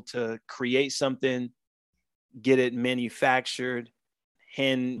was able to create something, get it manufactured,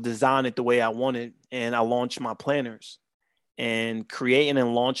 hand design it the way I wanted. And I launched my planners. And creating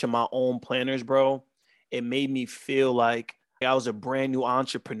and launching my own planners, bro, it made me feel like I was a brand new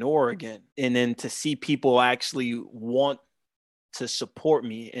entrepreneur again. And then to see people actually want to support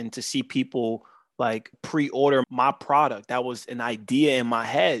me and to see people like pre-order my product. That was an idea in my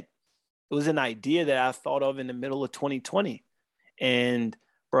head. It was an idea that I thought of in the middle of 2020. And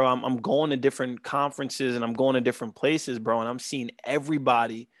bro, I'm going to different conferences and I'm going to different places, bro. And I'm seeing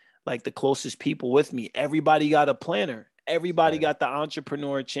everybody, like the closest people with me, everybody got a planner. Everybody got the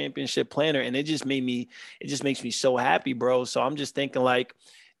Entrepreneur Championship planner. And it just makes me so happy, bro. So I'm just thinking like,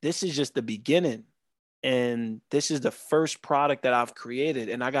 this is just the beginning. And this is the first product that I've created.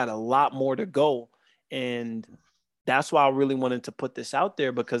 And I got a lot more to go. And that's why I really wanted to put this out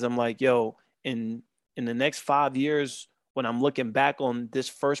there because I'm like, yo, in the next 5 years, when I'm looking back on this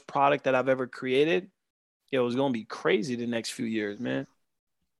first product that I've ever created, yo, it's going to be crazy the next few years, man.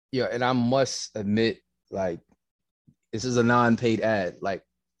 Yeah, and I must admit, like, this is a non-paid ad. Like,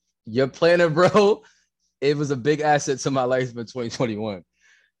 your planner, bro, it was a big asset to my life in 2021.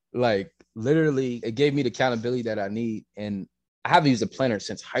 Like, literally, it gave me the accountability that I need. And I haven't used a planner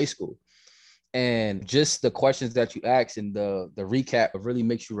since high school. And just the questions that you ask and the recap really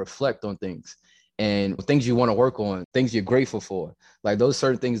makes you reflect on things and things you want to work on, things you're grateful for. Like, those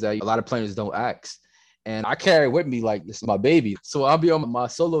certain things that a lot of planners don't ask. And I carry it with me like this is my baby. So I'll be on my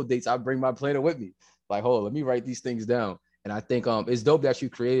solo dates. I bring my planner with me. Like, hold, let me write these things down. And I think it's dope that you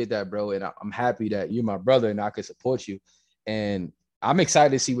created that, bro. And I'm happy that you're my brother and I can support you. And I'm excited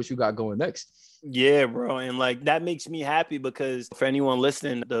to see what you got going next. Yeah, bro. And like that makes me happy because for anyone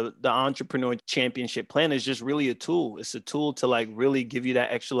listening, the Entrepreneur Championship Plan is just really a tool. It's a tool to like really give you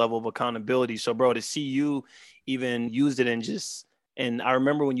that extra level of accountability. So, bro, to see you even use it and I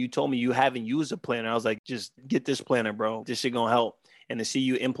remember when you told me you haven't used a planner, I was like, just get this planner, bro. This shit gonna help. And to see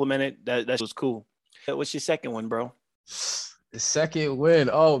you implement it, that was cool. What's your second one, bro? The second win.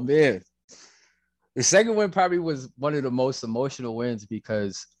 Oh, man. The second win probably was one of the most emotional wins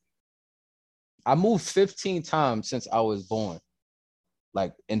because I moved 15 times since I was born,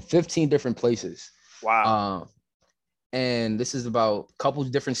 like in 15 different places. Wow. And this is about a couple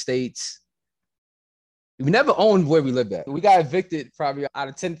of different states. We never owned where we lived at. We got evicted probably out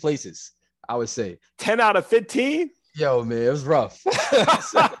of 10 places, I would say. 10 out of 15? Yo, man, it was rough.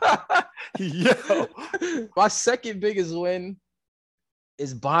 Yo. My second biggest win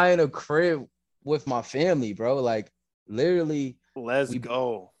is buying a crib with my family, bro. Like, literally. Let's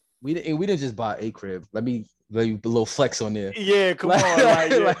go. We didn't just buy a crib. Let me a little flex on there. Yeah, come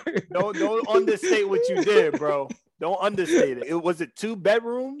on. Like, don't understate what you did, bro. Don't understate it. Was it 2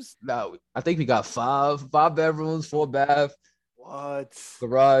 bedrooms? No, I think we got 5 bedrooms, 4 bath. What?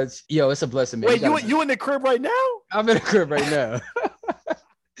 Garage. Yo, it's a blessing, man. Wait, you in the crib right now? I'm in the crib right now.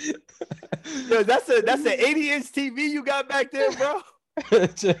 Yo, that's an 80-inch TV you got back there, bro.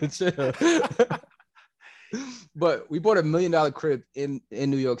 chill. But we bought $1 million crib in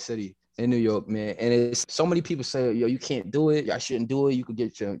New York City, in New York, man. And it's so many people say, yo, you can't do it. I shouldn't do it. You could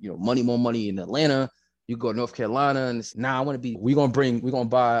get your, more money in Atlanta. You go to North Carolina, and it's, nah, we're gonna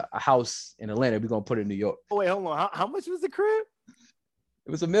buy a house in Atlanta. We're gonna put it in New York. Oh, wait, hold on. How much was the crib?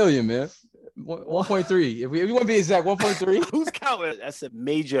 It was $1 million, man. 1.3. If we want to be exact, 1.3. Who's counting? That's a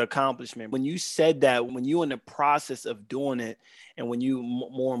major accomplishment. When you said that, when you in the process of doing it, and when you,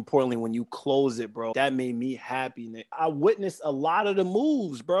 more importantly, when you close it, bro, that made me happy, Nick. I witnessed a lot of the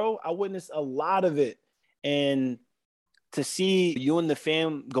moves, bro. I witnessed a lot of it. And to see you and the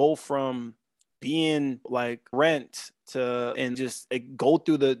fam go from being like rent to, and just go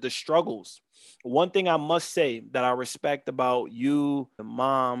through the struggles. One thing I must say that I respect about you,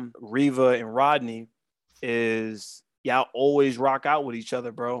 Mom, Reva, and Rodney is y'all always rock out with each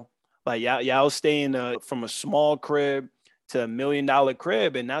other, bro. Like y'all stay from a small crib to $1 million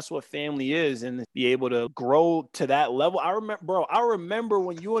crib, and that's what family is, and be able to grow to that level. I remember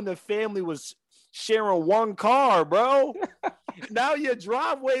when you and the family was sharing one car, bro. Now your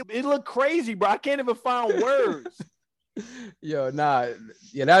driveway, it looked crazy, bro. I can't even find words. Yo, nah.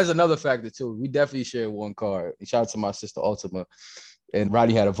 Yeah, that is another factor too. We definitely share one car. Shout out to my sister Ultima. And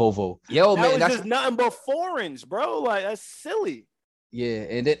Roddy had a Volvo. Yo, that man, was that's just nothing but foreigns, bro. Like, that's silly. Yeah,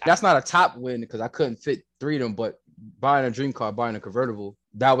 and that's not a top win because I couldn't fit 3 of them, but buying a dream car, buying a convertible,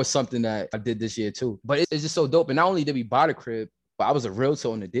 that was something that I did this year too. But it's just so dope. And not only did we buy the crib, but I was a realtor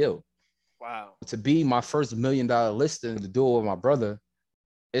on the deal. Wow. To be my first $1 million listing to do it with my brother,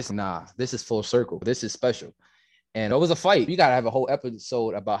 this is full circle. This is special. And it was a fight. We got to have a whole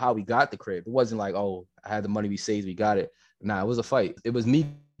episode about how we got the crib. It wasn't like, oh, I had the money, we saved, we got it. Nah, it was a fight. It was me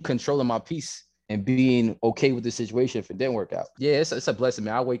controlling my peace and being okay with the situation if it didn't work out. Yeah, it's a blessing,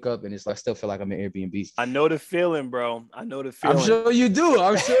 man. I wake up and I still feel like I'm in Airbnb. I know the feeling, bro. I know the feeling. I'm sure you do.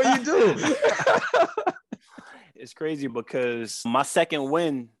 It's crazy because my second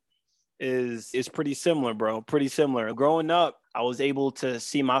win is pretty similar, bro. Pretty similar. Growing up, I was able to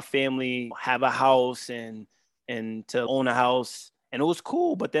see my family have a house and to own a house. And it was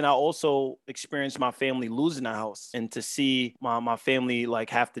cool. But then I also experienced my family losing a house and to see my family like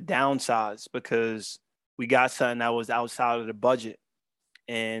have to downsize because we got something that was outside of the budget.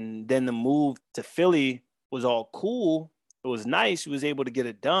 And then the move to Philly was all cool. It was nice. We was able to get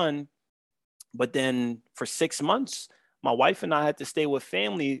it done. But then for 6 months, my wife and I had to stay with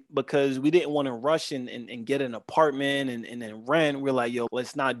family because we didn't want to rush and get an apartment and then rent. We're like, yo,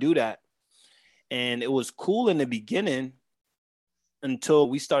 let's not do that. And it was cool in the beginning until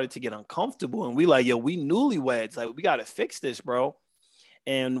we started to get uncomfortable. And we like, yo, we newlyweds. Like, we got to fix this, bro.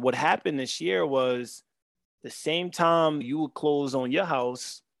 And what happened this year was the same time you would close on your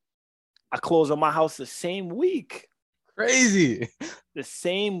house, I closed on my house the same week. Crazy. The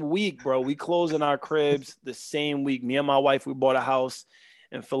same week, bro. We closed in our cribs the same week. Me and my wife, we bought a house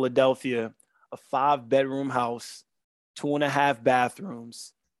in Philadelphia, a 5-bedroom house, 2.5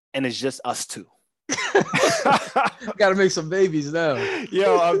 bathrooms, and it's just us two. Gotta make some babies now.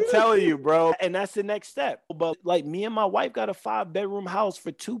 Yo, I'm telling you, bro. And that's the next step. But like me and my wife got a 5-bedroom house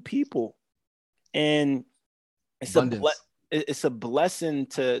for 2 people. And it's a blessing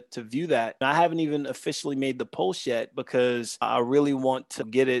to view that. I haven't even officially made the post yet because I really want to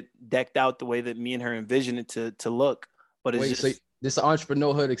get it decked out the way that me and her envision it to look. But it's so this is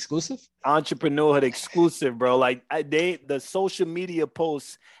Entrepreneurhood exclusive? Entrepreneurhood exclusive, bro. Like the social media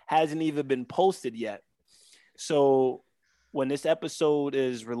post hasn't even been posted yet. So when this episode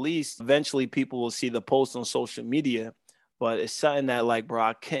is released, eventually people will see the post on social media. But it's something that, like, bro,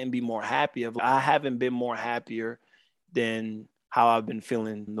 I can't be more happy of. I haven't been more happier than how I've been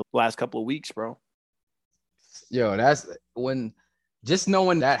feeling the last couple of weeks, bro. Yo, that's when just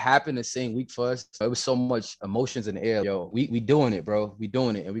knowing that happened the same week for us, it was so much emotions in the air. Yo, we doing it, bro. We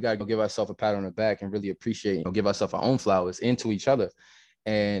doing it. And we got to go give ourselves a pat on the back and really appreciate, give ourselves our own flowers into each other.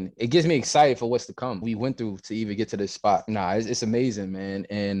 And it gets me excited for what's to come. We went through to even get to this spot. Nah, it's amazing, man.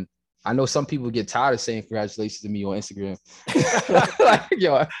 And I know some people get tired of saying congratulations to me on Instagram. Like,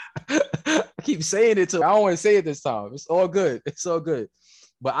 yo, I keep saying it too. I don't want to say it this time. It's all good. It's all good.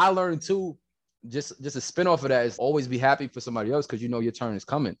 But I learned too, just a spin off of that is always be happy for somebody else because you know your turn is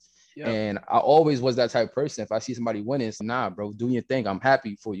coming. Yeah. And I always was that type of person. If I see somebody winning, it's nah, bro, do your thing. I'm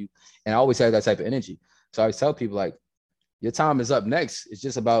happy for you. And I always have that type of energy. So I always tell people, like, your time is up next. It's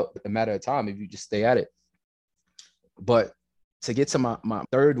just about a matter of time if you just stay at it. But to get to my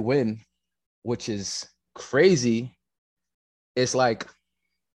 3rd win, which is crazy, it's like,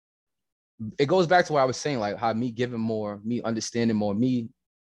 it goes back to what I was saying, like how me giving more, me understanding more, me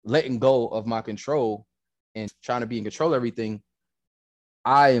letting go of my control and trying to be in control of everything.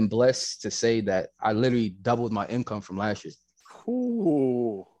 I am blessed to say that I literally doubled my income from last year.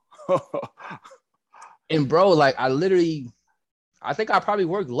 Ooh. And bro, like I think I probably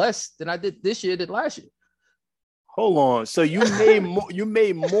worked less than I did this year than last year. Hold on. So you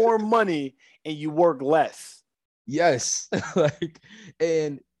made more money and you work less. Yes.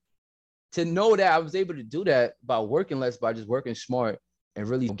 And to know that I was able to do that by working less, by just working smart and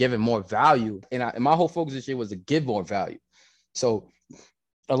really giving more value. And my whole focus this year was to give more value. So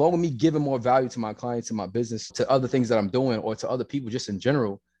along with me giving more value to my clients, to my business, to other things that I'm doing, or to other people just in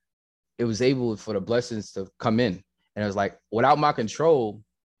general, it was able for the blessings to come in. And it was like, without my control,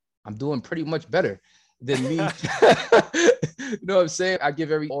 I'm doing pretty much better than me. You know what I'm saying? I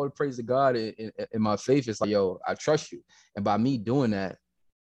give all the praise to God in my faith. It's like, yo, I trust you. And by me doing that,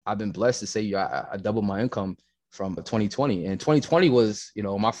 I've been blessed to say, I doubled my income from 2020. And 2020 was,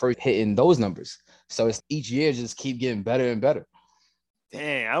 my first hitting those numbers. So it's each year just keep getting better and better.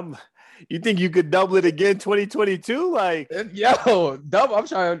 Damn, you think you could double it again 2022? Like, yo, double. I'm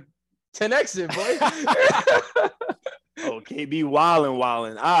trying to 10x it, boy. Oh, KB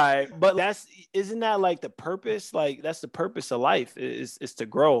wildin'. All right. But isn't that like the purpose? Like that's the purpose of life is to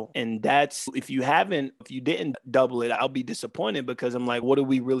grow. And that's, if you didn't double it, I'll be disappointed because I'm like, what are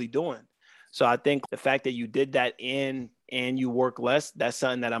we really doing? So I think the fact that you did that and you work less, that's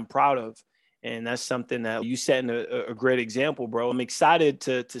something that I'm proud of. And that's something that you set in a great example, bro. I'm excited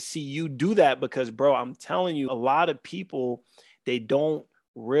to see you do that because, bro, I'm telling you, a lot of people, they don't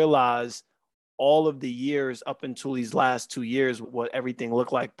realize all of the years up until these last 2 years, what everything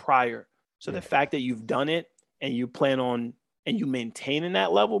looked like prior. So the fact that you've done it and you plan on and you maintaining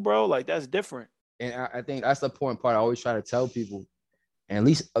that level, bro, like that's different. And I think that's the important part. I always try to tell people, and at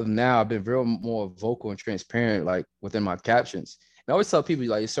least of now, I've been real more vocal and transparent, like within my captions. And I always tell people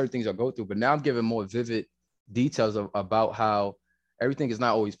like certain things I go through, but now I'm giving more vivid details about how everything is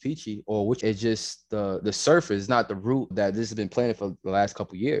not always peachy, or which is just the surface, not the root that this has been planted for the last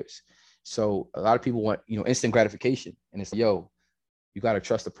couple of years. So a lot of people want, instant gratification. And it's, yo, you got to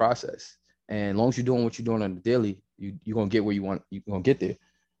trust the process. And as long as you're doing what you're doing on the daily, you're going to get where you want. You're going to get there.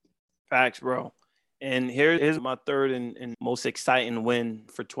 Facts, bro. And here's my 3rd and most exciting win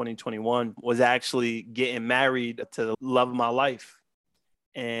for 2021 was actually getting married to the love of my life.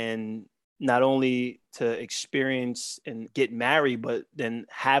 And not only to experience and get married, but then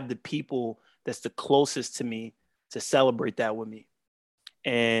have the people that's the closest to me to celebrate that with me.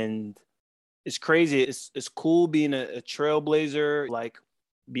 And it's crazy. It's cool being a trailblazer, like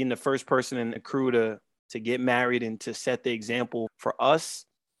being the first person in the crew to get married and to set the example for us.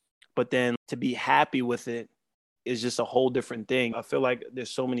 But then to be happy with it is just a whole different thing. I feel like there's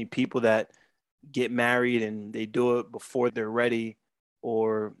so many people that get married and they do it before they're ready.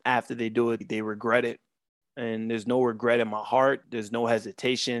 or after they do it, they regret it. And there's no regret in my heart. There's no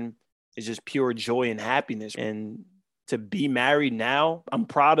hesitation. It's just pure joy and happiness. And to be married now, I'm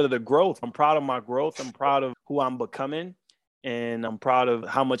proud of the growth. I'm proud of my growth. I'm proud of who I'm becoming. And I'm proud of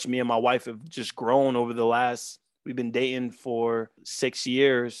how much me and my wife have just grown over the last, we've been dating for 6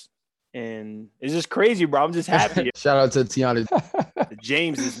 years. And it's just crazy, bro. I'm just happy. Shout out to Tiana.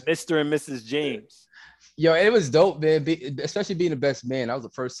 James is Mr. and Mrs. James. Yo, it was dope, man. Especially being the best man. That was the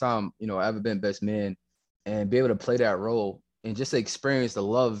first time, I ever been best man, and be able to play that role and just to experience the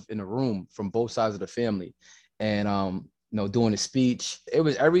love in the room from both sides of the family. And, doing the speech, it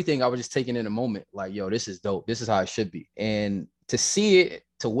was everything. I was just taking in a moment like, yo, this is dope. This is how it should be. And to see it,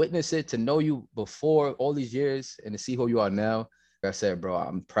 to witness it, to know you before all these years and to see who you are now. Like I said, bro,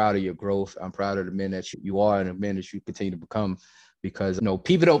 I'm proud of your growth. I'm proud of the man that you are and the man that you continue to become, because,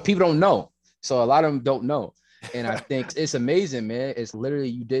 people don't know. So a lot of them don't know. And I think it's amazing, man. It's literally,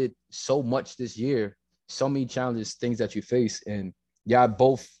 you did so much this year, so many challenges, things that you face, and y'all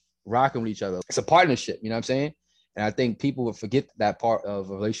both rocking with each other. It's a partnership, you know what I'm saying? And I think people would forget that part of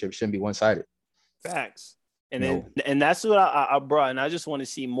a relationship shouldn't be one-sided. Facts. And that's what I brought. And I just want to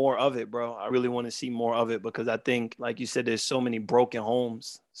see more of it, bro. I really want to see more of it, because I think, like you said, there's so many broken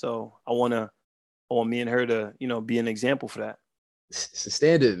homes. So I want me and her to, be an example for that. It's a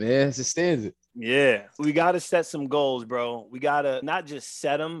standard, man. It's a standard. Yeah. We got to set some goals, bro. We got to not just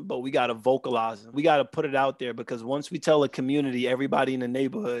set them, but we got to vocalize them. We got to put it out there, because once we tell a community, everybody in the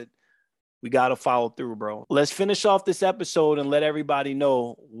neighborhood, we got to follow through, bro. Let's finish off this episode and let everybody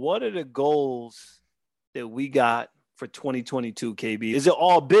know, what are the goals that we got for 2022, KB? Is it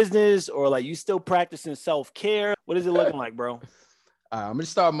all business, or like you still practicing self-care? What is it looking like, bro? I'm going to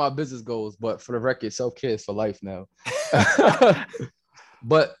start my business goals, but for the record, self-care is for life now.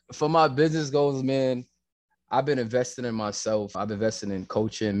 But for my business goals, man, I've been investing in myself. I've invested in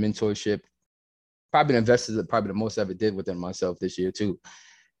coaching, mentorship. Probably invested the most I ever did within myself this year too.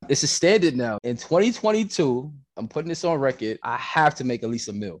 It's a standard now. In 2022, I'm putting this on record, I have to make at least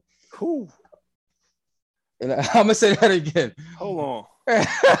 $1 million. Cool. And I'm going to say that again. Hold on.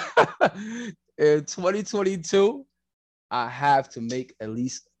 In 2022, I have to make at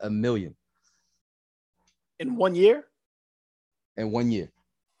least $1 million. In 1 year? In 1 year.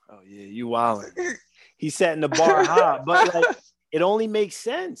 Oh, yeah, you wildin'. He's setting the bar high, but like, it only makes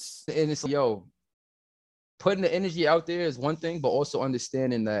sense. And it's, putting the energy out there is one thing, but also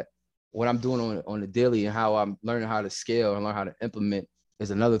understanding that what I'm doing on the daily and how I'm learning how to scale and learn how to implement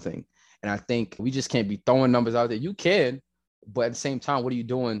is another thing. And I think we just can't be throwing numbers out there. You can, but at the same time, what are you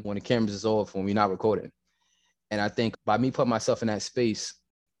doing when the cameras is off, when we're not recording? And I think by me putting myself in that space,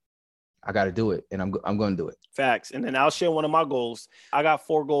 I got to do it, and I'm going to do it. Facts. And then I'll share one of my goals. I got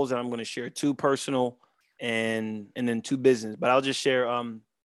 4 goals that I'm going to share, 2 personal and then 2 business. But I'll just share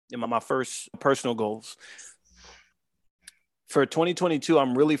my first personal goals. For 2022,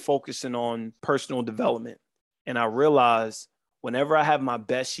 I'm really focusing on personal development. And I realize whenever I have my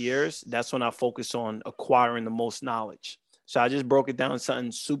best years, that's when I focus on acquiring the most knowledge. So I just broke it down,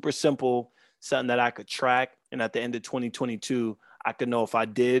 something super simple, something that I could track. And at the end of 2022, I could know if I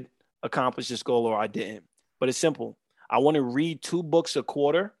did accomplish this goal or I didn't. But it's simple. I want to read 2 books a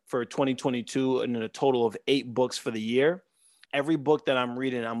quarter for 2022, and then a total of 8 books for the year. Every book that I'm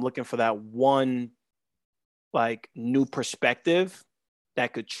reading, I'm looking for that one like new perspective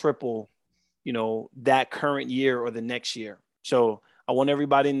that could triple, that current year or the next year. So I want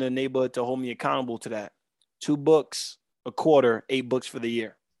everybody in the neighborhood to hold me accountable to that. 2 books a quarter, 8 books for the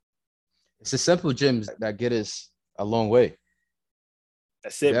year. It's the simple gems that get us a long way.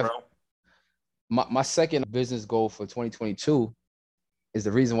 That's it, bro. My second business goal for 2022 is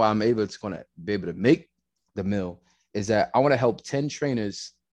the reason why I'm going to be able to make the mill, is that I want to help 10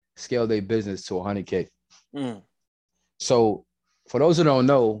 trainers scale their business to 100K. So for those who don't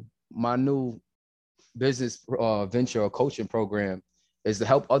know, my new business venture or coaching program is to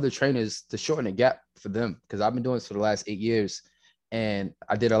help other trainers to shorten the gap for them, because I've been doing this for the last 8 years, and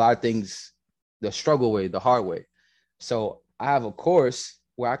I did a lot of things the struggle way, the hard way. So I have a course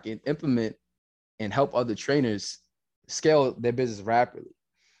where I can implement and help other trainers scale their business rapidly.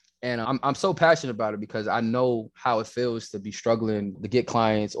 And I'm so passionate about it, because I know how it feels to be struggling to get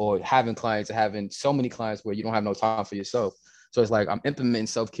clients, or having clients, or having so many clients where you don't have no time for yourself. So it's like I'm implementing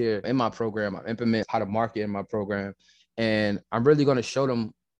self-care in my program. I'm implementing how to market in my program. And I'm really going to show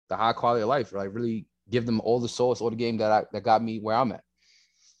them the high quality of life, like really give them all the source, all the game that got me where I'm at.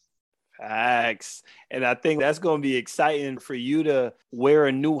 Facts. And I think that's going to be exciting for you to wear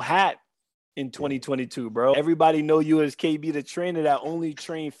a new hat in 2022, bro. Everybody know you as KB, the trainer that only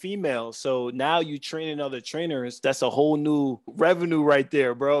train females. So now you training other trainers. That's a whole new revenue right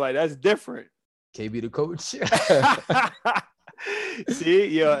there, bro. Like that's different. KB the coach. See,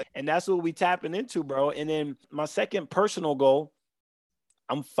 yeah. And that's what we tapping into, bro. And then my second personal goal,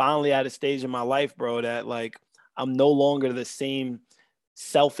 I'm finally at a stage in my life, bro, that like I'm no longer the same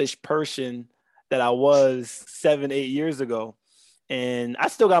selfish person that I was 7, 8 years ago. And I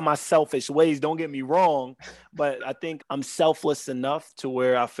still got my selfish ways, don't get me wrong, but I think I'm selfless enough to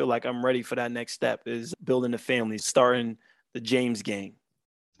where I feel like I'm ready for that next step, is building a family, starting the James gang.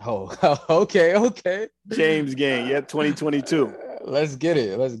 Oh, okay. James gang, yep, 2022. Let's get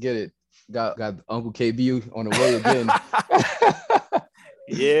it. Got Uncle KB on the way again.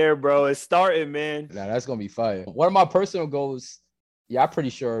 Yeah, bro, it's starting, man. Nah, that's gonna be fire. One of my personal goals, I'm pretty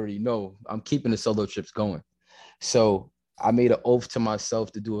sure I already know, I'm keeping the solo trips going. So I made an oath to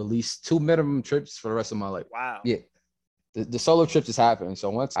myself to do at least 2 minimum trips for the rest of my life. Wow. Yeah. The solo trips is happening.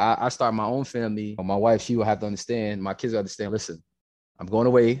 So once I start my own family, my wife, she will have to understand, my kids will understand, listen, I'm going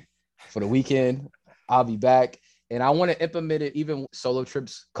away for the weekend. I'll be back. And I want to implement it, even solo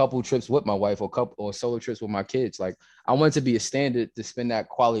trips, couple trips with my wife, or solo trips with my kids. Like I want it to be a standard to spend that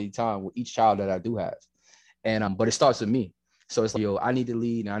quality time with each child that I do have. And but it starts with me. So it's like, yo, I need to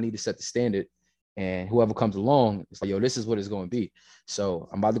lead and I need to set the standard. And whoever comes along, it's like, yo, this is what it's going to be. So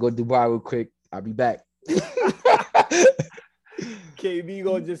I'm about to go to Dubai real quick. I'll be back. KB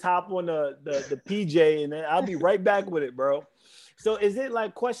gonna just hop on the PJ and then I'll be right back with it, bro. So is it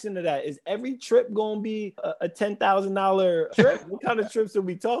like, question to that, is every trip gonna be a $10,000 trip? What kind of trips are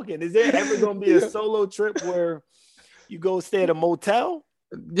we talking? Is there ever gonna be a solo trip where you go stay at a motel?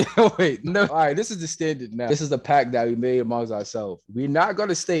 Wait, no. All right, this is the standard now. This is the pact that we made amongst ourselves. We're not going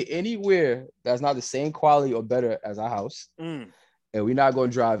to stay anywhere that's not the same quality or better as our house. And we're not going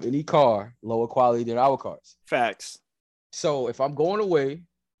to drive any car lower quality than our cars. Facts. So if I'm going away,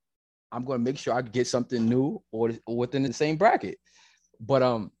 I'm going to make sure I get something new or within the same bracket. But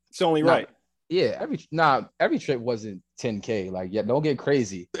it's only right. Yeah, every trip wasn't 10K. Like, yeah, don't get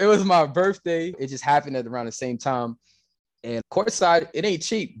crazy. It was my birthday. It just happened at around the same time. And courtside, it ain't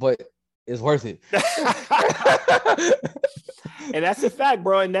cheap, but it's worth it. And that's a fact,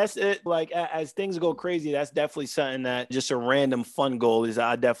 bro. And that's it. Like, as things go crazy, that's definitely something that just a random fun goal is.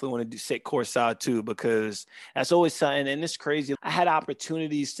 I definitely want to sit courtside too, because that's always something. And it's crazy. I had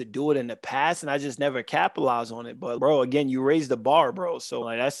opportunities to do it in the past and I just never capitalized on it. But bro, again, you raised the bar, bro. So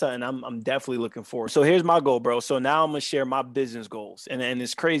like, that's something I'm definitely looking for. So here's my goal, bro. So now I'm going to share my business goals. And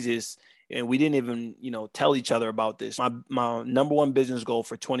it's crazy. And we didn't even, tell each other about this. My number one business goal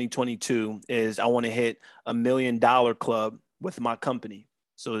for 2022 is I want to hit $1 million club with my company.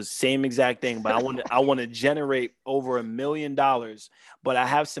 So it's the same exact thing, but I want to generate over $1 million, but I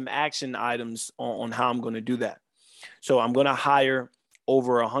have some action items on how I'm going to do that. So I'm going to hire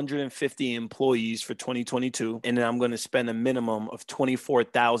over 150 employees for 2022. And then I'm going to spend a minimum of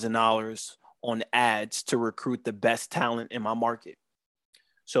 $24,000 on ads to recruit the best talent in my market.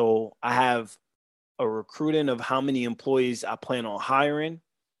 So I have a recruiting of how many employees I plan on hiring,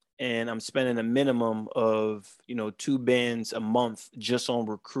 and I'm spending a minimum of, 2 bands a month just on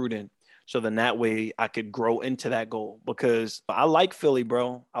recruiting. So then that way I could grow into that goal, because I like Philly,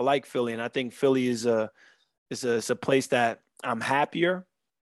 bro. I like Philly. And I think Philly is a place that I'm happier.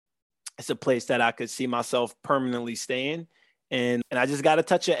 It's a place that I could see myself permanently staying. And I just got to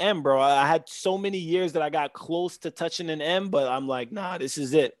touch an M, bro. I had so many years that I got close to touching an M, but I'm like, nah, this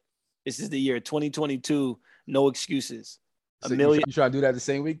is it. This is the year 2022. No excuses. So $1 million. You try to do that the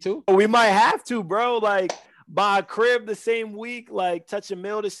same week too? We might have to, bro. Like, buy a crib the same week, like touch a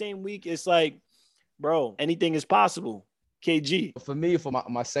mill the same week. It's like, bro, anything is possible. KG. For me, for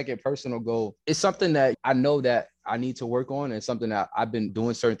my second personal goal, it's something that I know that I need to work on, and something that I've been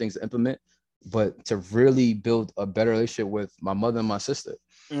doing certain things to implement, but to really build a better relationship with my mother and my sister.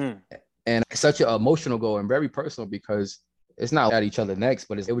 And it's such an emotional goal and very personal, because it's not at each other next,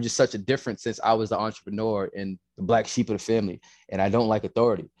 but it was just such a difference since I was the entrepreneur and the black sheep of the family, and I don't like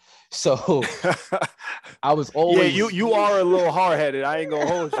authority. So I was always... Yeah, you are a little hard-headed. I ain't gonna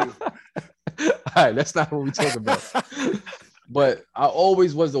hold you. All right, that's not what we talk about. But I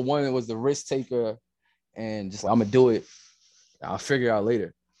always was the one that was the risk taker, and just like, I'm gonna do it. I'll figure it out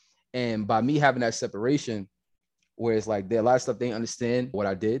later. And by me having that separation, where it's like, there a lot of stuff they understand what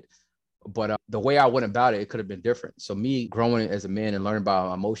I did, but the way I went about it, it could have been different. So me growing as a man and learning about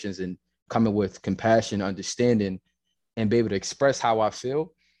my emotions and coming with compassion, understanding, and be able to express how I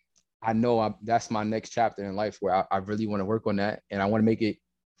feel, I know that's my next chapter in life, where I really want to work on that, and I want to make it,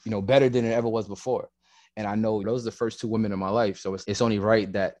 better than it ever was before. And I know those are the first 2 women in my life, so it's only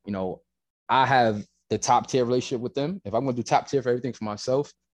right that I have the top tier relationship with them. If I'm going to do top tier for everything for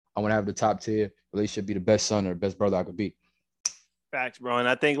myself, I want to have the top tier relationship, be the best son or the best brother I could be. Facts, bro. And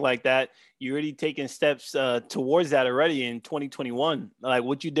I think like that, you're already taking steps towards that already in 2021. Like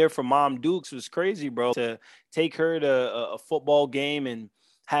what you did for Mom Dukes was crazy, bro. To take her to a football game and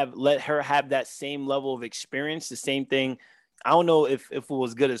let her have that same level of experience, the same thing. I don't know if it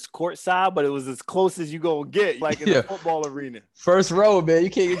was good as courtside, but it was as close as you gonna get, like in the football arena. First row, man. You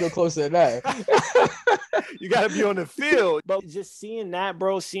can't get no closer than that. You got to be on the field. But just seeing that,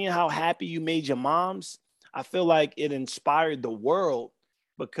 bro, seeing how happy you made your moms, I feel like it inspired the world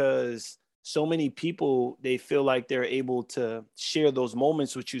because so many people, they feel like they're able to share those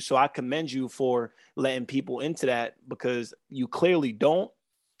moments with you. So I commend you for letting people into that because you clearly don't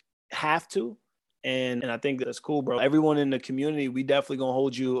have to. And I think that's cool, bro. Everyone in the community, we definitely going to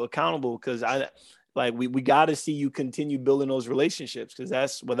hold you accountable because we got to see you continue building those relationships because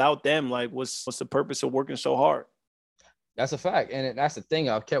that's without them, like what's the purpose of working so hard? That's a fact. And that's the thing.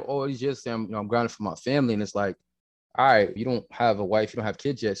 I've kept all these years saying, I'm grounded for my family. And it's like, all right, you don't have a wife, you don't have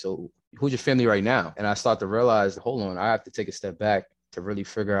kids yet. So who's your family right now? And I start to realize, hold on, I have to take a step back to really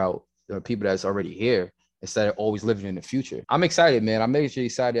figure out the people that's already here instead of always living in the future. I'm excited, man. I'm actually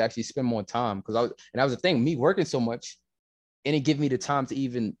excited to actually spend more time because that was the thing, me working so much, and it gave me the time to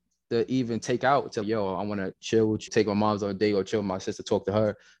even take out to, I want to chill with you, take my mom's on a date or chill with my sister, talk to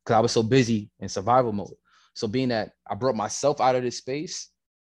her because I was so busy in survival mode. So being that I brought myself out of this space,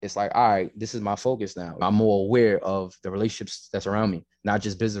 it's like, all right, this is my focus now. I'm more aware of the relationships that's around me, not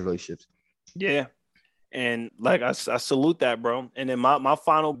just business relationships. Yeah. And like, I salute that, bro. And then my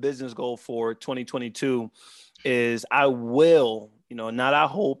final business goal for 2022 is I will, not I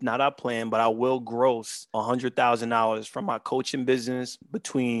hope, not I plan, but I will gross $100,000 from my coaching business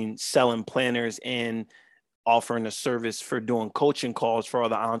between selling planners and offering a service for doing coaching calls for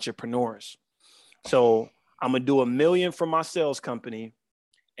other entrepreneurs. So I'm going to do $1 million for my sales company.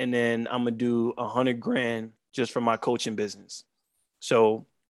 And then I'm going to do $100,000 just for my coaching business. So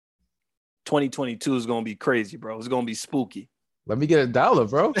 2022 is going to be crazy, bro. It's going to be spooky. Let me get $1,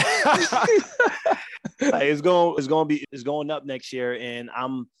 bro. Like it's going up next year. And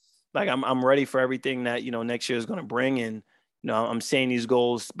I'm ready for everything that, next year is going to bring. And, I'm saying these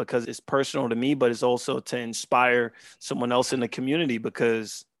goals because it's personal to me, but it's also to inspire someone else in the community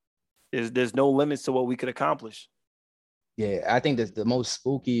because there's no limits to what we could accomplish. Yeah, I think that the most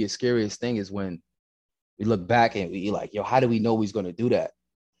spooky and scariest thing is when we look back and we like, how do we know he's going to do that?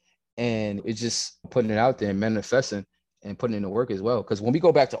 And it's just putting it out there and manifesting and putting in the work as well. Because when we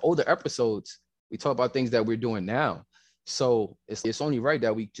go back to older episodes, we talk about things that we're doing now. So it's only right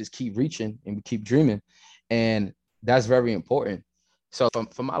that we just keep reaching and we keep dreaming. And that's very important. So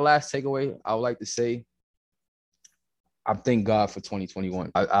for my last takeaway, I would like to say, I thank God for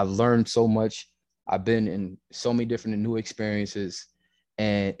 2021. I've learned so much. I've been in so many different and new experiences.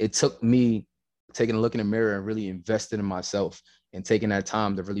 And it took me taking a look in the mirror and really investing in myself and taking that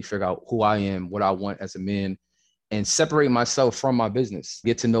time to really figure out who I am, what I want as a man, and separate myself from my business.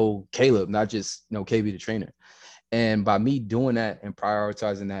 Get to know Caleb, not just KB the trainer. And by me doing that and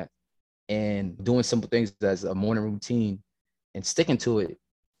prioritizing that and doing simple things as a morning routine and sticking to it,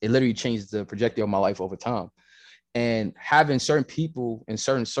 it literally changed the trajectory of my life over time. And having certain people in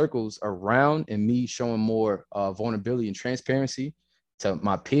certain circles around and me showing more vulnerability and transparency to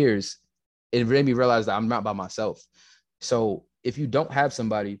my peers, it made me realize that I'm not by myself. So if you don't have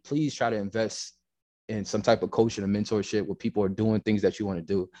somebody, please try to invest in some type of coaching or mentorship where people are doing things that you want to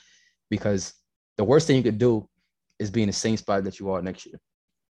do, because the worst thing you could do is be in the same spot that you are next year.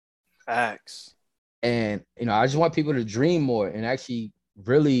 Facts. And, I just want people to dream more and actually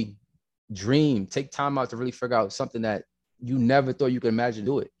really dream, take time out to really figure out something that you never thought you could imagine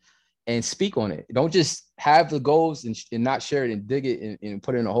do it and speak on it. Don't just have the goals and not share it and dig it and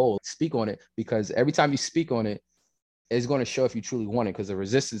put it in a hole. Speak on it, because every time you speak on it, it's going to show if you truly want it, because the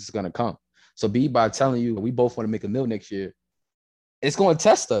resistance is going to come. So by telling you we both want to make $1 million next year, it's going to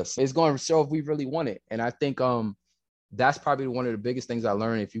test us. It's going to show if we really want it. And I think that's probably one of the biggest things I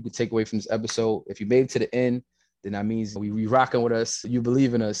learned. If you could take away from this episode, if you made it to the end, then that means we rocking with us. You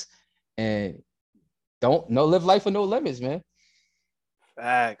believe in us. And live life with no limits, man.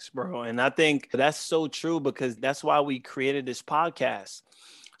 Facts, bro. And I think that's so true, because that's why we created this podcast.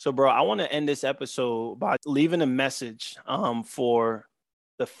 So, bro, I want to end this episode by leaving a message for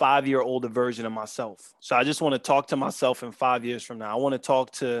the 5-year-older version of myself. So I just want to talk to myself in 5 years from now. I want to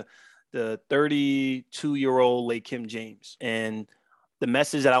talk to the 32-year-old LaKim James. And the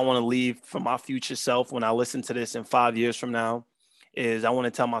message that I want to leave for my future self when I listen to this in 5 years from now is I want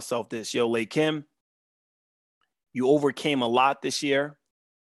to tell myself this: yo, LaKim, you overcame a lot this year.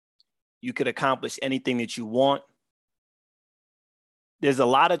 You could accomplish anything that you want. There's a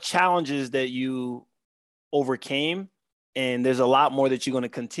lot of challenges that you overcame, and there's a lot more that you're going to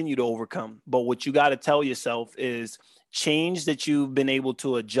continue to overcome. But what you got to tell yourself is change that you've been able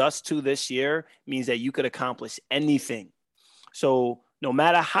to adjust to this year means that you could accomplish anything. So no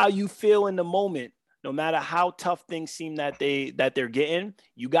matter how you feel in the moment, no matter how tough things seem that they're getting,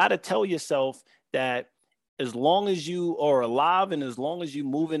 you got to tell yourself that as long as you are alive and as long as you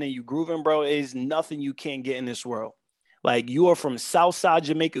moving and you grooving, bro, there's nothing you can't get in this world. Like, you are from Southside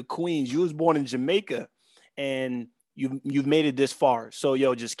Jamaica, Queens. You was born in Jamaica, and you've made it this far. So,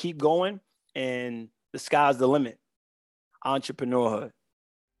 yo, just keep going, and the sky's the limit. Entrepreneurhood.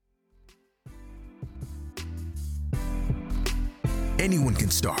 Anyone can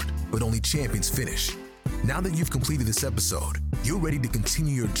start, but only champions finish. Now that you've completed this episode, you're ready to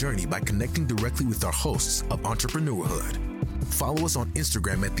continue your journey by connecting directly with our hosts of Entrepreneurhood. Follow us on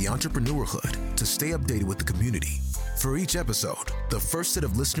Instagram at The Entrepreneurhood to stay updated with the community. For each episode, the first set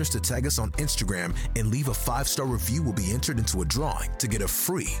of listeners to tag us on Instagram and leave a 5-star review will be entered into a drawing to get a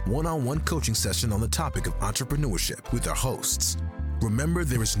free one-on-one coaching session on the topic of entrepreneurship with our hosts. Remember,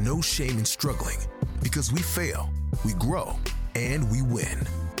 there is no shame in struggling, because we fail, we grow, and we win.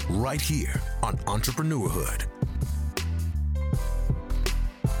 Right here on Entrepreneurhood.